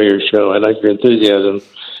really enjoy your show. I like your enthusiasm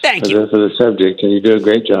Thank you. For the subject, and you do a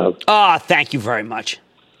great job. Thank you very much.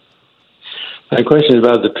 My question is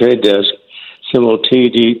about the trade desk, symbol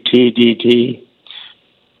TDD,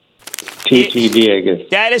 I guess.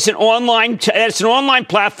 That is an online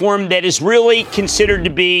platform that is really considered to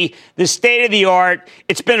be the state of the art.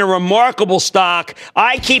 It's been a remarkable stock.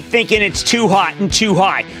 I keep thinking it's too hot and too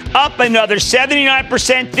high. Up another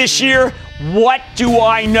 79% this year. What do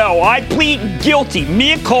I know? I plead guilty.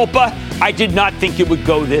 Mea culpa. I did not think it would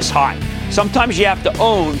go this high. Sometimes you have to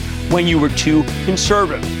own when you were too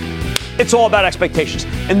conservative. It's all about expectations.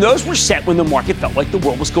 And those were set when the market felt like the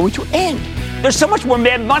world was going to end. There's so much more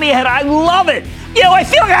Mad Money ahead. I love it. You know, I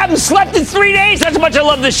feel like I haven't slept in 3 days. That's how much I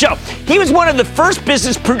love this show. He was one of the first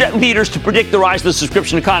business leaders to predict the rise of the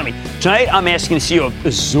subscription economy. Tonight, I'm asking the CEO of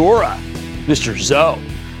Zuora, Mr. Zoe,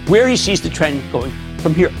 where he sees the trend going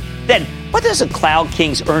from here. Then, what does a Cloud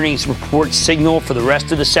King's earnings report signal for the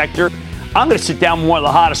rest of the sector? I'm going to sit down with one of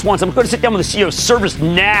the hottest ones. I'm going to sit down with the CEO of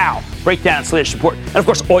ServiceNow, break down its latest report, and, of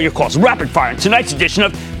course, all your calls rapid fire in tonight's edition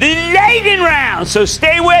of the Lightning Round. So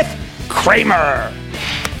stay with Cramer.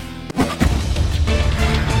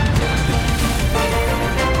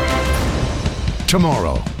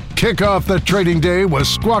 Tomorrow, kick off the trading day with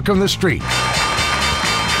Squawk on the Street.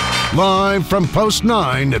 Live from Post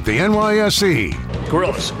 9 at the NYSE.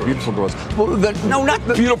 Gorillas. Beautiful gorillas. Well, no, not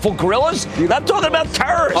beautiful gorillas. I'm talking about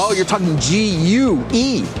terrorists. Oh, you're talking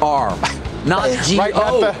G-U-E-R. Not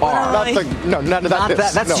G-O-R. None of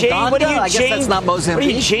that. That's Jane. Uganda? What are you, I guess that's not Mozambique.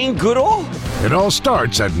 What are you, Jane Goodall? It all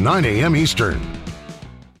starts at 9 a.m. Eastern.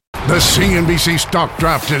 The CNBC Stock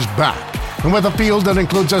Draft is back. And with a field that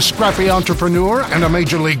includes a scrappy entrepreneur and a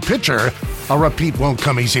major league pitcher, a repeat won't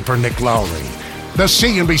come easy for Nick Lowry. The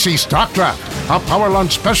CNBC Stock Draft, a Power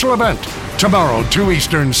Lunch special event. Tomorrow, 2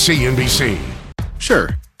 Eastern, CNBC. Sure,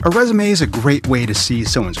 a resume is a great way to see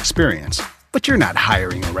someone's experience. But you're not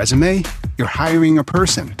hiring a resume, you're hiring a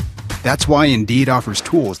person. That's why Indeed offers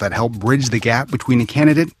tools that help bridge the gap between a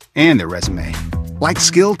candidate and their resume. Like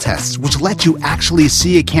skill tests, which let you actually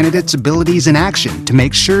see a candidate's abilities in action to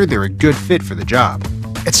make sure they're a good fit for the job.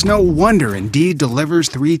 It's no wonder Indeed delivers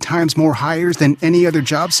 3 times more hires than any other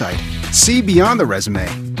job site. See beyond the resume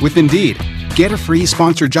with Indeed. Get a free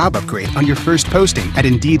sponsored job upgrade on your first posting at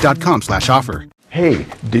Indeed.com/offer. Hey,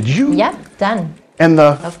 did you? Yep, done. And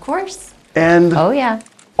Of course. And? Oh, yeah.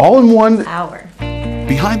 All in one? Hour.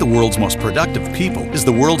 Behind the world's most productive people is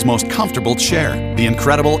the world's most comfortable chair, the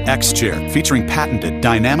incredible X-Chair, featuring patented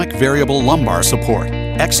dynamic variable lumbar support.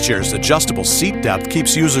 X-Chair's adjustable seat depth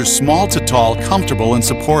keeps users small to tall, comfortable and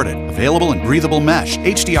supported. Available in breathable mesh,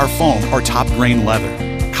 HDR foam, or top grain leather.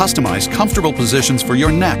 Customize comfortable positions for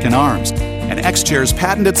your neck and arms. And X-Chair's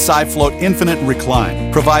patented SiFloat Infinite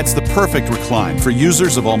Recline provides the perfect recline for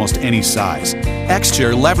users of almost any size.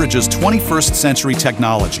 X-Chair leverages 21st century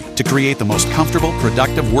technology to create the most comfortable,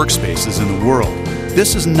 productive workspaces in the world.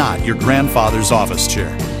 This is not your grandfather's office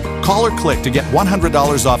chair. Call or click to get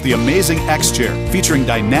 $100 off the amazing X-Chair featuring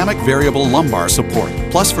dynamic variable lumbar support.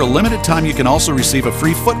 Plus, for a limited time, you can also receive a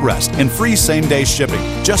free footrest and free same-day shipping.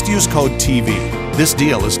 Just use code TV. This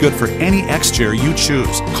deal is good for any X-Chair you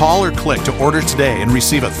choose. Call or click to order today and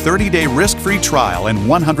receive a 30-day risk-free trial and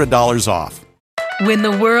 $100 off. When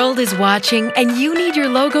the world is watching and you need your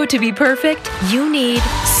logo to be perfect, you need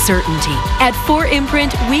certainty. At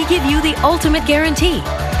 4imprint, we give you the ultimate guarantee.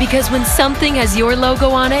 Because when something has your logo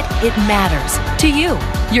on it, it matters to you,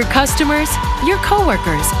 your customers, your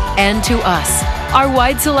coworkers, and to us. Our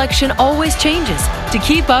wide selection always changes to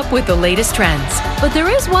keep up with the latest trends. But there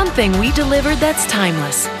is one thing we delivered that's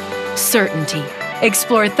timeless: certainty.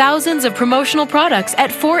 Explore thousands of promotional products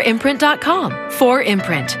at 4imprint.com.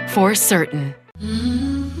 4imprint, for certain.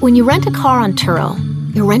 When you rent a car on Turo,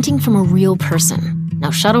 you're renting from a real person. No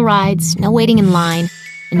shuttle rides, no waiting in line,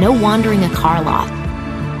 and no wandering a car lot.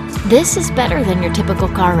 This is better than your typical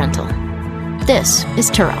car rental. This is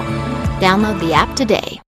Turo. Download the app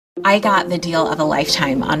today. I got the deal of a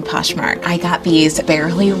lifetime on Poshmark. I got these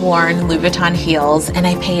barely worn Louis Vuitton heels, and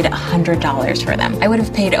I paid $100 for them. I would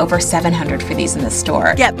have paid over $700 for these in the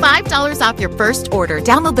store. Get $5 off your first order.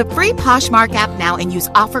 Download the free Poshmark app now and use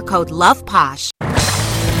offer code LOVEPOSH.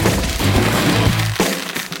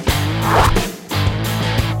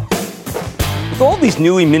 With all these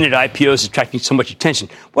newly minted IPOs attracting so much attention,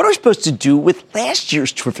 what are we supposed to do with last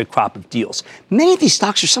year's terrific crop of deals? Many of these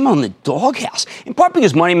stocks are somehow in the doghouse, in part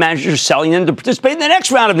because money managers are selling them to participate in the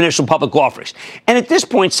next round of initial public offerings. And at this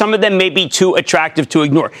point, some of them may be too attractive to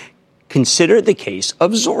ignore. Consider the case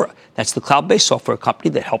of Zuora. That's the cloud-based software company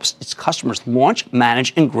that helps its customers launch,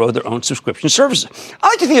 manage, and grow their own subscription services. I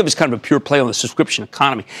like to think of it as kind of a pure play on the subscription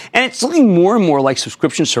economy, and it's looking more and more like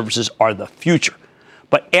subscription services are the future.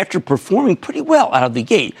 But after performing pretty well out of the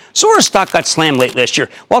gate, Zuora's stock got slammed late last year.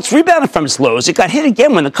 While it's rebounded from its lows, it got hit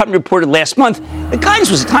again when the company reported last month. The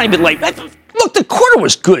guidance was a tiny bit late. Look, the quarter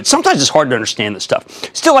was good. Sometimes it's hard to understand this stuff.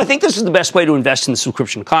 Still, I think this is the best way to invest in the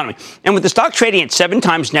subscription economy. And with the stock trading at 7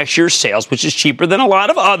 times next year's sales, which is cheaper than a lot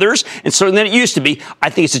of others, and certainly than it used to be, I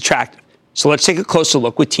think it's attractive. So let's take a closer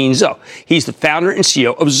look with Tien Tzuo. He's the founder and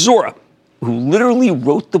CEO of Zuora, who literally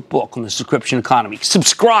wrote the book on the subscription economy,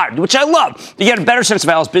 subscribed, which I love, to get a better sense of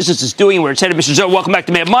how his business is doing and where it's headed. Mr. Tzuo, welcome back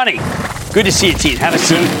to Mad Money. Good to see you, Tien. Have a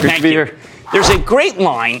seat. Great to be here. There's a great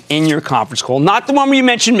line in your conference call, not the one where you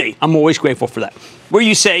mentioned me. I'm always grateful for that, where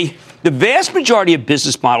you say the vast majority of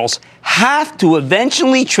business models have to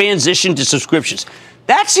eventually transition to subscriptions.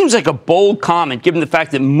 That seems like a bold comment, given the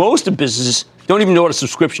fact that most of businesses don't even know what a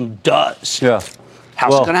subscription does. Yeah.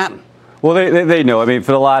 How's it going to happen? Well, they know. I mean,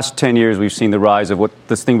 for the last 10 years, we've seen the rise of what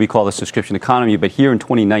this thing we call the subscription economy. But here in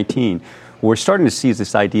 2019, what we're starting to see is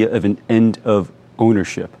this idea of an end of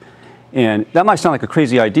ownership. And that might sound like a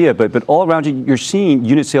crazy idea, but all around you, you're seeing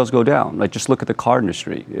unit sales go down. Like, just look at the car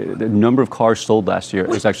industry. The number of cars sold last year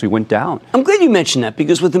has actually went down. I'm glad you mentioned that,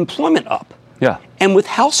 because with employment up, yeah, and with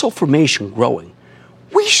household formation growing,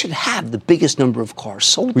 we should have the biggest number of cars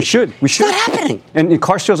sold. We should. It's not happening. And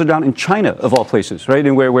car sales are down in China, of all places, right?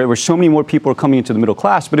 And where so many more people are coming into the middle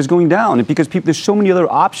class, but it's going down. And because there's so many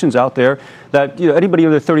other options out there that anybody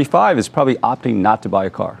under 35 is probably opting not to buy a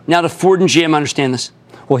car. Now, do Ford and GM understand this?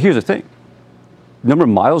 Well, here's the thing. The number of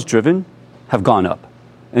miles driven have gone up.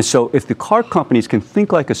 And so if the car companies can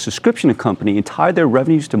think like a subscription company and tie their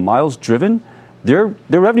revenues to miles driven, their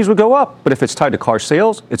revenues would go up. But if it's tied to car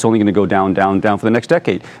sales, it's only going to go down, down, down for the next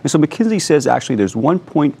decade. And so McKinsey says actually there's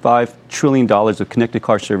 $1.5 trillion of connected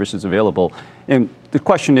car services available. And the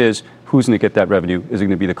question is, who's going to get that revenue? Is it going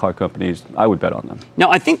to be the car companies? I would bet on them. Now,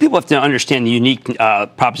 I think people have to understand the unique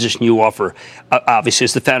proposition you offer. Obviously,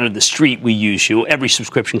 as the founder of The Street, we use you. Every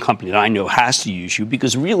subscription company that I know has to use you,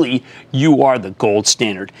 because really, you are the gold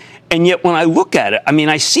standard. And yet, when I look at it, I mean,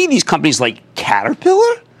 I see these companies like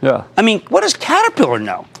Caterpillar. Yeah. I mean, what does Caterpillar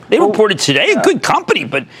know? They reported today, a good company,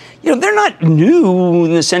 but they're not new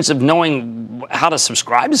in the sense of knowing how to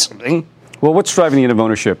subscribe to something. Well, what's driving the end of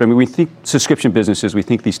ownership? I mean, we think subscription businesses, we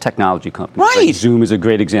think these technology companies. Right. Like Zoom is a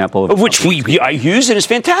great example. Of which I use, and it's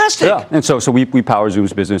fantastic. Yeah, and so we power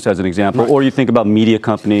Zoom's business as an example. Right. Or you think about media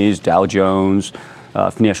companies, Dow Jones,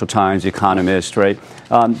 Financial Times, The Economist, right?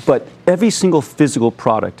 But every single physical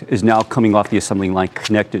product is now coming off the assembly line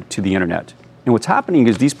connected to the internet. And what's happening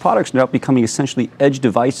is these products are now becoming essentially edge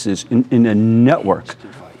devices in a network.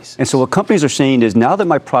 And so what companies are saying is now that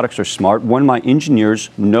my products are smart, when my engineers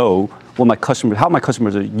know how my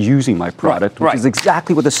customers are using my product, which is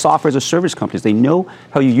exactly what the software as a service companies. They know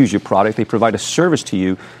how you use your product. They provide a service to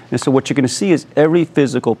you. And so what you're going to see is every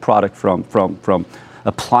physical product from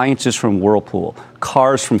appliances from Whirlpool,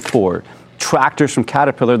 cars from Ford, tractors from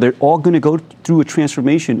Caterpillar, they're all going to go through a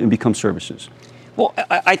transformation and become services. Well,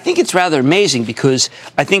 I think it's rather amazing because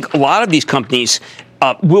I think a lot of these companies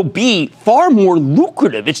will be far more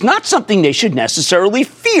lucrative. It's not something they should necessarily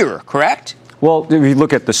fear, correct? Well, if you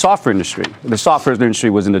look at the software industry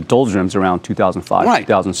was in the doldrums around 2005,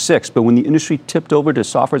 2006. But when the industry tipped over to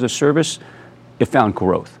software as a service, it found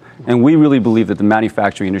growth. And we really believe that the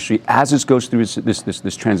manufacturing industry, as it goes through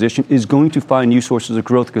this transition, is going to find new sources of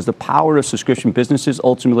growth because the power of subscription businesses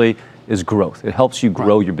ultimately is growth. It helps you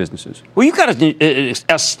grow your businesses. Well, you've got an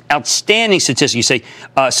outstanding statistic. You say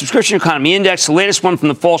Subscription Economy Index, the latest one from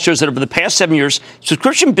the fall, shows that over the past 7 years,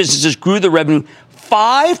 subscription businesses grew their revenue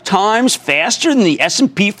 5 times faster than the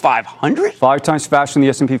S&P 500? 5 times faster than the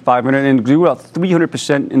S&P 500 and grew about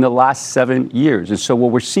 300% in the last 7 years. And so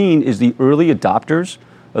what we're seeing is the early adopters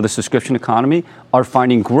of the subscription economy are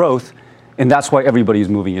finding growth, and that's why everybody is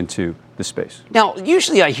moving into the space. Now,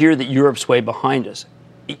 usually I hear that Europe's way behind us.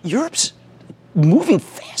 Europe's moving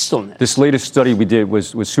fast on this. This latest study we did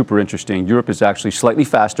was super interesting. Europe is actually slightly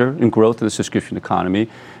faster in growth of the subscription economy.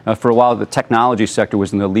 For a while, the technology sector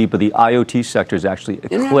was in the lead, but the IoT sector has actually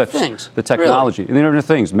eclipsed the technology. Really? And the Internet of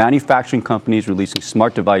Things, manufacturing companies releasing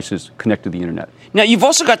smart devices connected to the Internet. Now, you've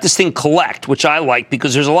also got this thing Collect, which I like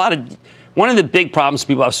because there's one of the big problems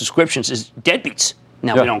people have subscriptions is deadbeats.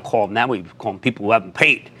 Now, we don't call them that. We call them people who haven't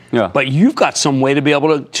paid. Yeah. But you've got some way to be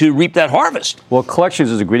able to reap that harvest. Well, Collections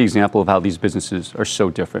is a great example of how these businesses are so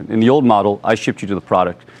different. In the old model, I shipped you to the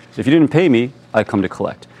product. If you didn't pay me, I come to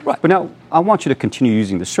collect. Right. But now, I want you to continue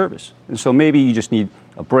using the service. And so maybe you just need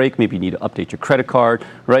a break. Maybe you need to update your credit card,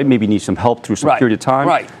 right? Maybe you need some help through some period of time.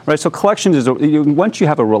 Right. So Collections is, once you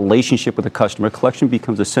have a relationship with a customer, Collection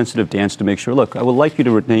becomes a sensitive dance to make sure, look, I would like you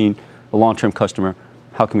to remain a long-term customer.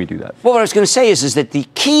 How can we do that? Well, what I was going to say is that the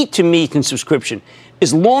key to me in subscription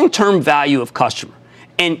is long-term value of customer.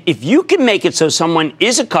 And if you can make it so someone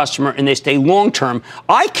is a customer and they stay long-term,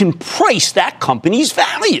 I can price that company's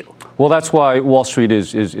value. Well, that's why Wall Street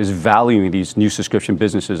is valuing these new subscription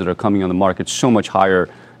businesses that are coming on the market so much higher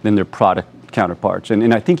than their product counterparts.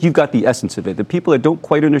 And I think you've got the essence of it. The people that don't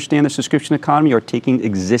quite understand the subscription economy are taking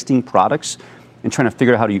existing products and trying to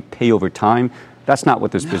figure out how do you pay over time. That's not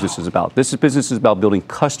what this business is about. This business is about building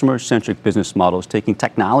customer-centric business models, taking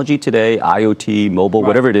technology today, IoT, mobile,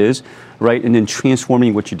 whatever it is, right, and then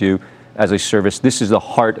transforming what you do as a service. This is the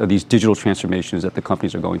heart of these digital transformations that the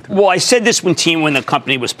companies are going through. Well, I said this when the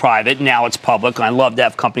company was private. Now it's public. I love to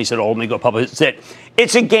have companies that ultimately go public.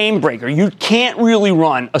 It's a game breaker. You can't really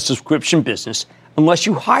run a subscription business unless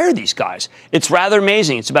you hire these guys. It's rather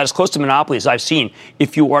amazing. It's about as close to monopoly as I've seen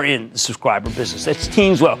if you are in the subscriber business. That's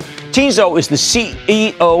Tien Tzuo. Tien Tzuo is the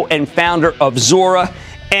CEO and founder of Zuora.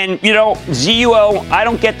 And, ZUO, I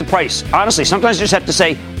don't get the price. Honestly, sometimes you just have to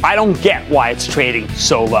say, I don't get why it's trading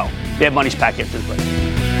so low. They have Money's back after the break.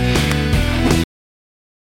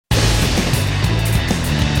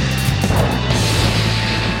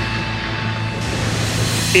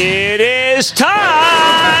 It is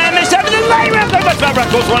time. It's time for the lightning round.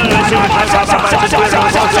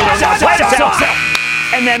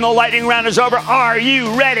 And then the lightning round is over. Are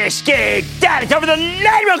you ready, Skig? Dad, it's over the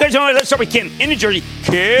lightning round. Let's start with Kim in New Jersey.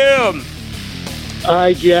 Kim.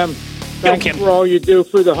 Hi, Jim. Thanks for all you do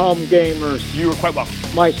for the home gamers. You are quite welcome.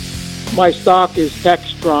 My stock is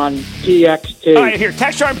Textron, TXT. All right, here,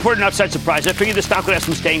 Textron put an upside surprise. I figured the stock would have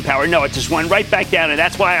some staying power. No, it just went right back down, and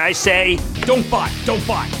that's why I say, don't buy.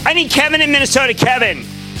 I need Kevin in Minnesota. Kevin.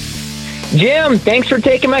 Jim, thanks for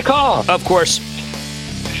taking my call. Of course.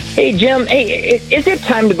 Hey, Jim, is it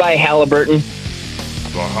time to buy Halliburton?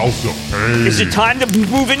 The House of Pain. Is it time to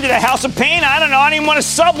move into the House of Pain? I don't know. I don't even want to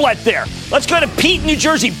sublet there. Let's go to Pete, New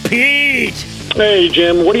Jersey. Pete. Hey,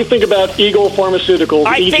 Jim, what do you think about Eagle Pharmaceuticals?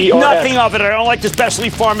 I think nothing of it. I don't like the specialty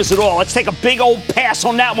pharmacists at all. Let's take a big old pass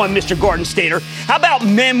on that one, Mr. Gordon Stater. How about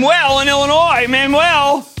Manuel in Illinois?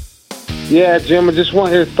 Manuel? Yeah, Jim, I just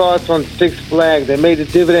want your thoughts on Six Flags. They made the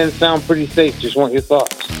dividend sound pretty safe. Just want your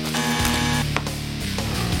thoughts.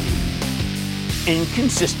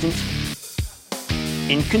 Inconsistent,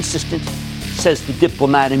 says the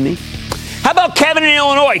diplomat in me. How about Kevin in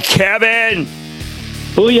Illinois? Kevin!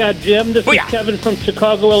 Booyah, Jim. This is Kevin from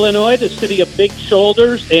Chicago, Illinois, the city of big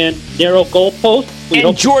shoulders and narrow goalposts.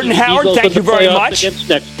 And Jordan Howard, thank you very much. Against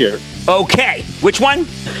next year. Okay. Which one?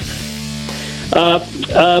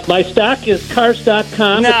 My stock is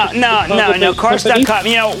Cars.com. No, Cars.com.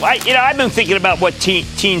 I've been thinking about what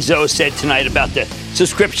Teen Zoe said tonight about the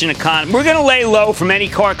subscription economy. We're going to lay low from any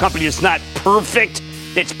car company that's not perfect,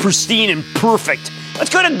 that's pristine and perfect. Let's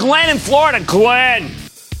go to Glenn in Florida. Glenn.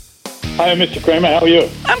 Hi, Mr. Kramer. How are you?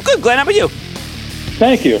 I'm good, Glenn. How about you?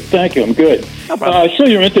 Thank you. I'm good. No problem. I saw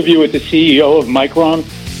your interview with the CEO of Micron.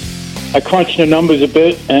 I crunched the numbers a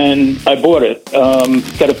bit, and I bought it.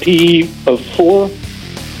 Got a PE of 4,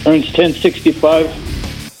 earns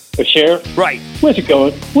 $10.65 a share. Right. Where's it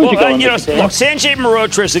going? Look, Sanjay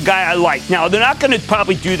Mehrotra is a guy I like. Now, they're not going to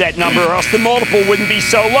probably do that number, or else the multiple wouldn't be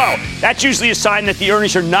so low. That's usually a sign that the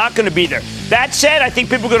earnings are not going to be there. That said, I think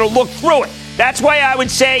people are going to look through it. That's why I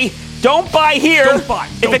would say, don't buy here.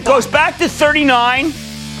 If it goes back to 39,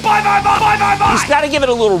 buy. He's got to give it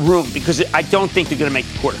a little room because I don't think they're going to make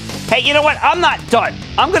the quarter. Hey, you know what? I'm not done.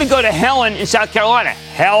 I'm going to go to Helen in South Carolina.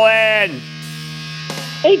 Helen.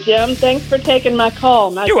 Hey, Jim. Thanks for taking my call.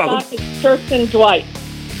 My You're stock welcome. is Church & Dwight.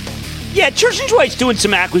 Yeah, Church & Dwight's doing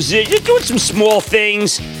some acquisitions, doing some small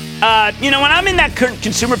things. When I'm in that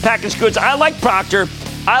consumer packaged goods, I like Procter.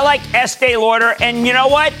 I like Estee Lauder. And you know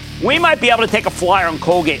what? We might be able to take a flyer on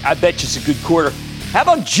Colgate. I bet you it's a good quarter. How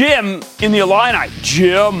about Jim in the Illini?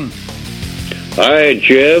 Jim. Hi,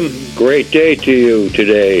 Jim. Great day to you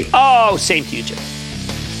today. Oh, same to you, Jim.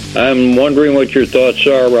 I'm wondering what your thoughts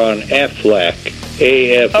are on Aflac,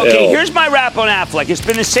 AFL. Okay, here's my wrap on Aflac. It's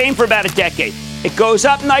been the same for about a decade. It goes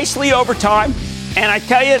up nicely over time, and I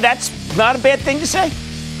tell you, that's not a bad thing to say.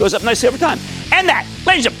 It goes up nicely over time. And that,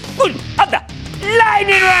 ladies and gentlemen, of the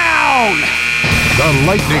Lightning Round! The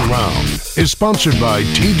Lightning Round is sponsored by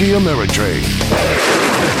TD Ameritrade.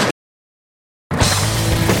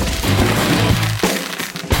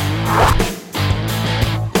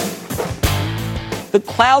 The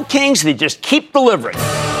Cloud Kings, they just keep delivering.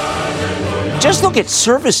 Just look at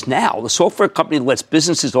ServiceNow, the software company that lets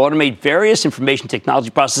businesses automate various information technology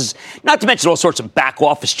processes, not to mention all sorts of back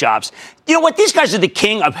office jobs. You know what? These guys are the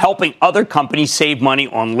king of helping other companies save money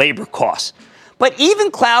on labor costs. But even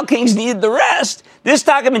Cloud Kings needed the rest. This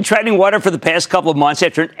stock had been treading water for the past couple of months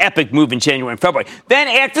after an epic move in January and February. Then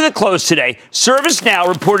after the close today, ServiceNow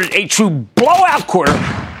reported a true blowout quarter,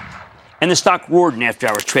 and the stock roared in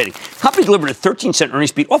after-hours trading. The company delivered a 13-cent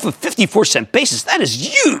earnings beat off a 54-cent basis. That is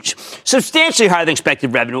huge. Substantially higher than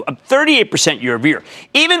expected revenue, up 38% year-over-year.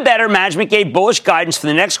 Even better, management gave bullish guidance for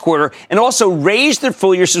the next quarter and also raised their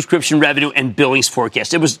full-year subscription revenue and billings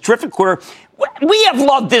forecast. It was a terrific quarter. We have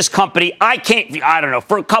loved this company,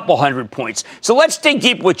 for a couple hundred points. So let's dig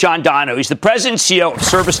deep with John Donahoe. He's the president and CEO of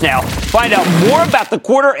ServiceNow. Find out more about the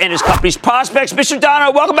quarter and his company's prospects. Mr.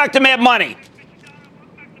 Donahoe, welcome back to Mad Money.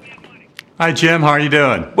 Hi, Jim. How are you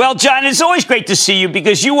doing? Well, John, it's always great to see you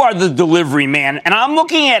because you are the delivery man. And I'm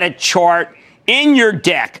looking at a chart in your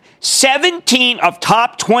deck. 17 of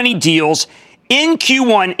top 20 deals in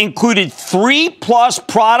Q1 included 3+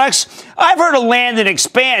 products. I've heard of land and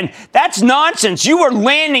expand. That's nonsense. You are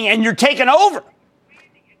landing and you're taking over.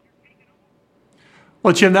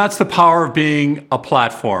 Well, Jim, that's the power of being a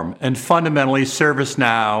platform. And fundamentally,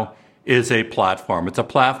 ServiceNow is a platform. It's a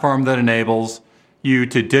platform that enables you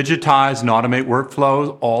to digitize and automate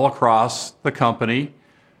workflows all across the company,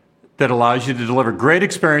 that allows you to deliver great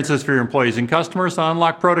experiences for your employees and customers and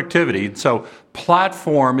unlock productivity. So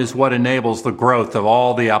platform is what enables the growth of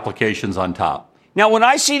all the applications on top. Now, when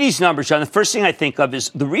I see these numbers, John, the first thing I think of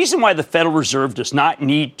is the reason why the Federal Reserve does not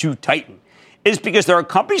need to tighten is because there are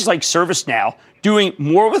companies like ServiceNow doing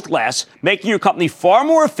more with less, making your company far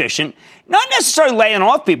more efficient, not necessarily laying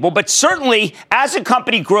off people, but certainly as a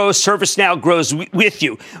company grows, ServiceNow grows with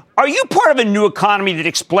you. Are you part of a new economy that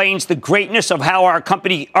explains the greatness of how our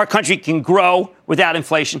country can grow without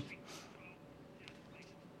inflation?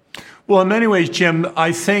 Well, in many ways, Jim,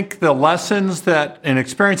 I think the lessons that and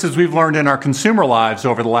experiences we've learned in our consumer lives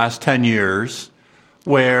over the last 10 years,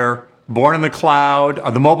 where born in the cloud,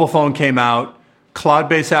 the mobile phone came out,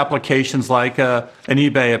 cloud-based applications like an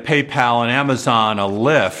eBay, a PayPal, an Amazon, a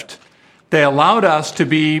Lyft, they allowed us to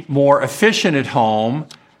be more efficient at home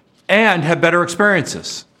and have better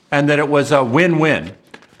experiences, and that it was a win-win.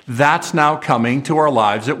 That's now coming to our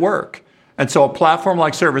lives at work. And so a platform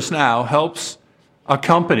like ServiceNow helps a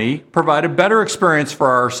company provide a better experience for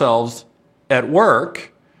ourselves at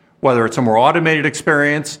work, whether it's a more automated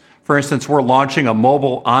experience. For instance, we're launching a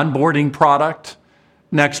mobile onboarding product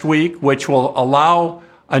next week, which will allow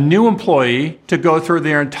a new employee to go through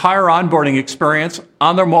their entire onboarding experience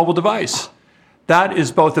on their mobile device. That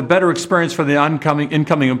is both a better experience for the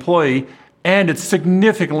incoming employee, and it's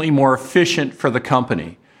significantly more efficient for the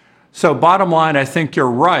company. So bottom line, I think you're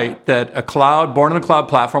right that a born in the cloud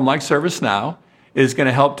platform like ServiceNow is going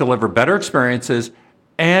to help deliver better experiences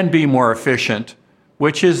and be more efficient,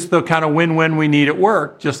 which is the kind of win-win we need at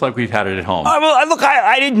work, just like we've had it at home. Well, look,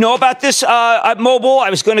 I didn't know about this mobile. I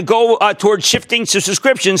was going to go towards shifting to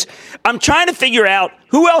subscriptions. I'm trying to figure out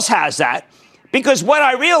who else has that, because what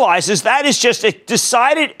I realize is that is just a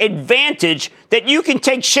decided advantage that you can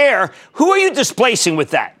take share. Who are you displacing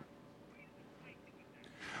with that?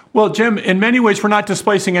 Well, Jim, in many ways, we're not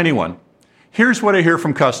displacing anyone. Here's what I hear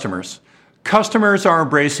from customers. Customers are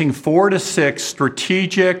embracing 4 to 6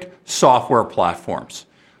 strategic software platforms.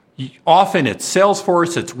 Often it's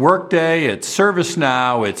Salesforce, it's Workday, it's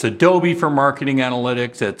ServiceNow, it's Adobe for marketing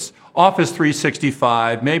analytics, it's Office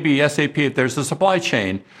 365, maybe SAP if there's a supply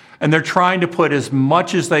chain, and they're trying to put as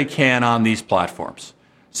much as they can on these platforms.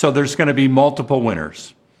 So there's going to be multiple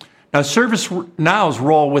winners. Now, ServiceNow's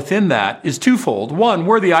role within that is twofold. One,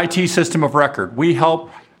 we're the IT system of record. We help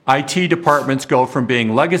IT departments go from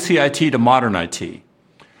being legacy IT to modern IT.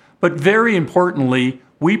 But very importantly,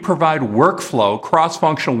 we provide workflow,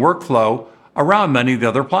 cross-functional workflow around many of the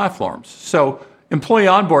other platforms. So employee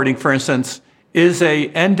onboarding, for instance, is a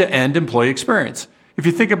end-to-end employee experience. If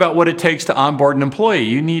you think about what it takes to onboard an employee,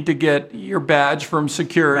 you need to get your badge from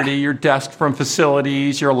security, your desk from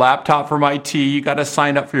facilities, your laptop from IT. You got to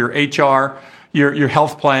sign up for your HR, your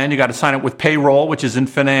health plan. You got to sign up with payroll, which is in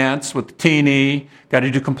finance, with T&E. Got to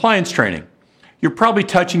do compliance training. You're probably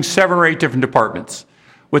touching 7 or 8 different departments.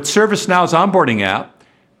 What ServiceNow's onboarding app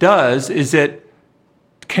does is it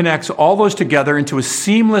connects all those together into a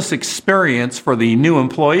seamless experience for the new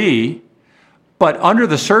employee. But under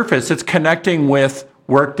the surface, it's connecting with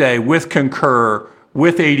Workday, with Concur,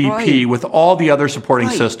 with ADP, right, with all the other supporting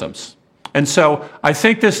systems. And so I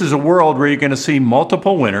think this is a world where you're going to see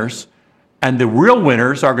multiple winners, and the real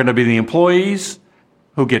winners are going to be the employees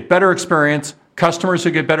who get better experience, customers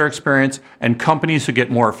who get better experience, and companies who get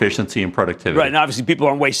more efficiency and productivity. Right, and obviously people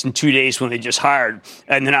aren't wasting 2 days when they just hired,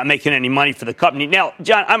 and they're not making any money for the company. Now,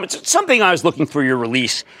 John, something I was looking for your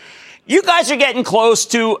release. You guys are getting close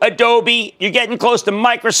to Adobe. You're getting close to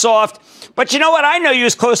Microsoft. But you know what? I know you're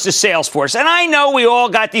as close to Salesforce. And I know we all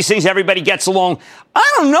got these things. Everybody gets along.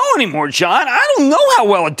 I don't know anymore, John. I don't know how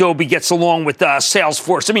well Adobe gets along with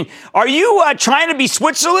Salesforce. I mean, are you trying to be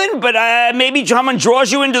Switzerland, but maybe someone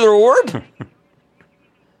draws you into their orb?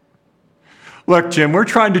 Look, Jim, we're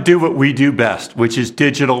trying to do what we do best, which is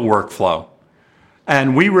digital workflow.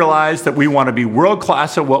 And we realize that we want to be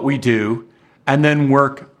world-class at what we do and then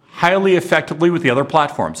work highly effectively with the other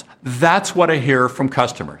platforms. That's what I hear from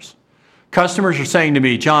customers. Customers are saying to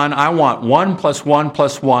me, John, I want 1 + 1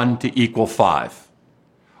 + 1 to equal 5.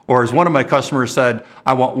 Or as one of my customers said,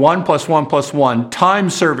 I want 1 + 1 + 1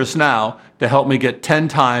 times ServiceNow to help me get 10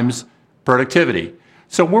 times productivity.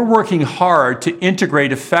 So we're working hard to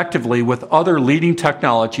integrate effectively with other leading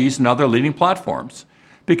technologies and other leading platforms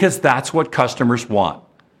because that's what customers want.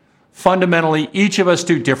 Fundamentally, each of us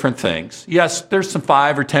do different things. Yes, there's some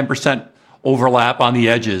 5 or 10% overlap on the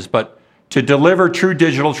edges, but to deliver true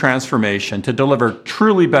digital transformation, to deliver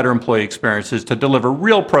truly better employee experiences, to deliver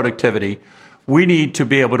real productivity, we need to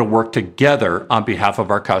be able to work together on behalf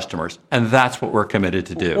of our customers. And that's what we're committed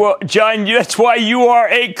to do. Well, John, that's why you are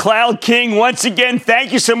a cloud king. Once again,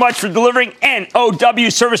 thank you so much for delivering NOW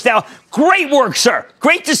ServiceNow. Great work, sir.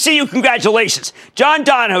 Great to see you. Congratulations. John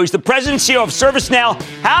Donahoe is the president and CEO of ServiceNow.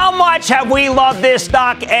 How much have we loved this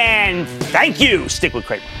stock? And thank you. Stick with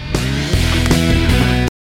Kramer.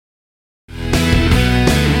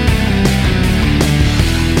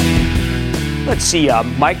 Let's see,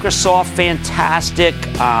 Microsoft, fantastic,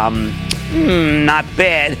 not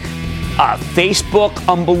bad. Facebook,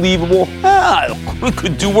 unbelievable. We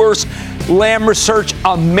could do worse. Lam Research,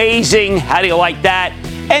 amazing. How do you like that?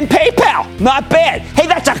 And PayPal, not bad. Hey,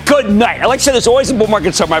 that's a good night. I like to say there's always a bull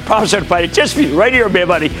market somewhere. I promise I'll find it just for you right here, man,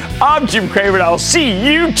 buddy. I'm Jim Kramer, and I'll see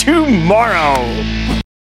you tomorrow.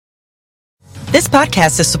 This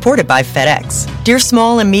podcast is supported by FedEx. Dear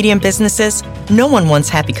small and medium businesses, no one wants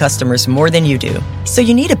happy customers more than you do. So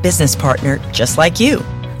you need a business partner just like you.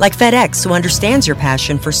 Like FedEx, who understands your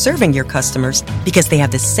passion for serving your customers because they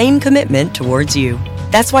have the same commitment towards you.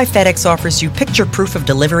 That's why FedEx offers you picture proof of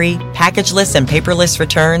delivery, packageless and paperless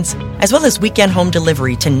returns, as well as weekend home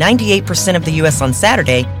delivery to 98% of the U.S. on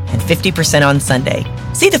Saturday and 50% on Sunday.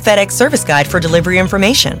 See the FedEx service guide for delivery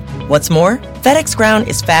information. What's more, FedEx Ground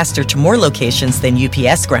is faster to more locations than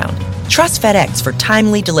UPS Ground. Trust FedEx for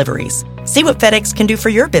timely deliveries. See what FedEx can do for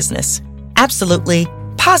your business. Absolutely,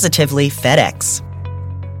 positively FedEx.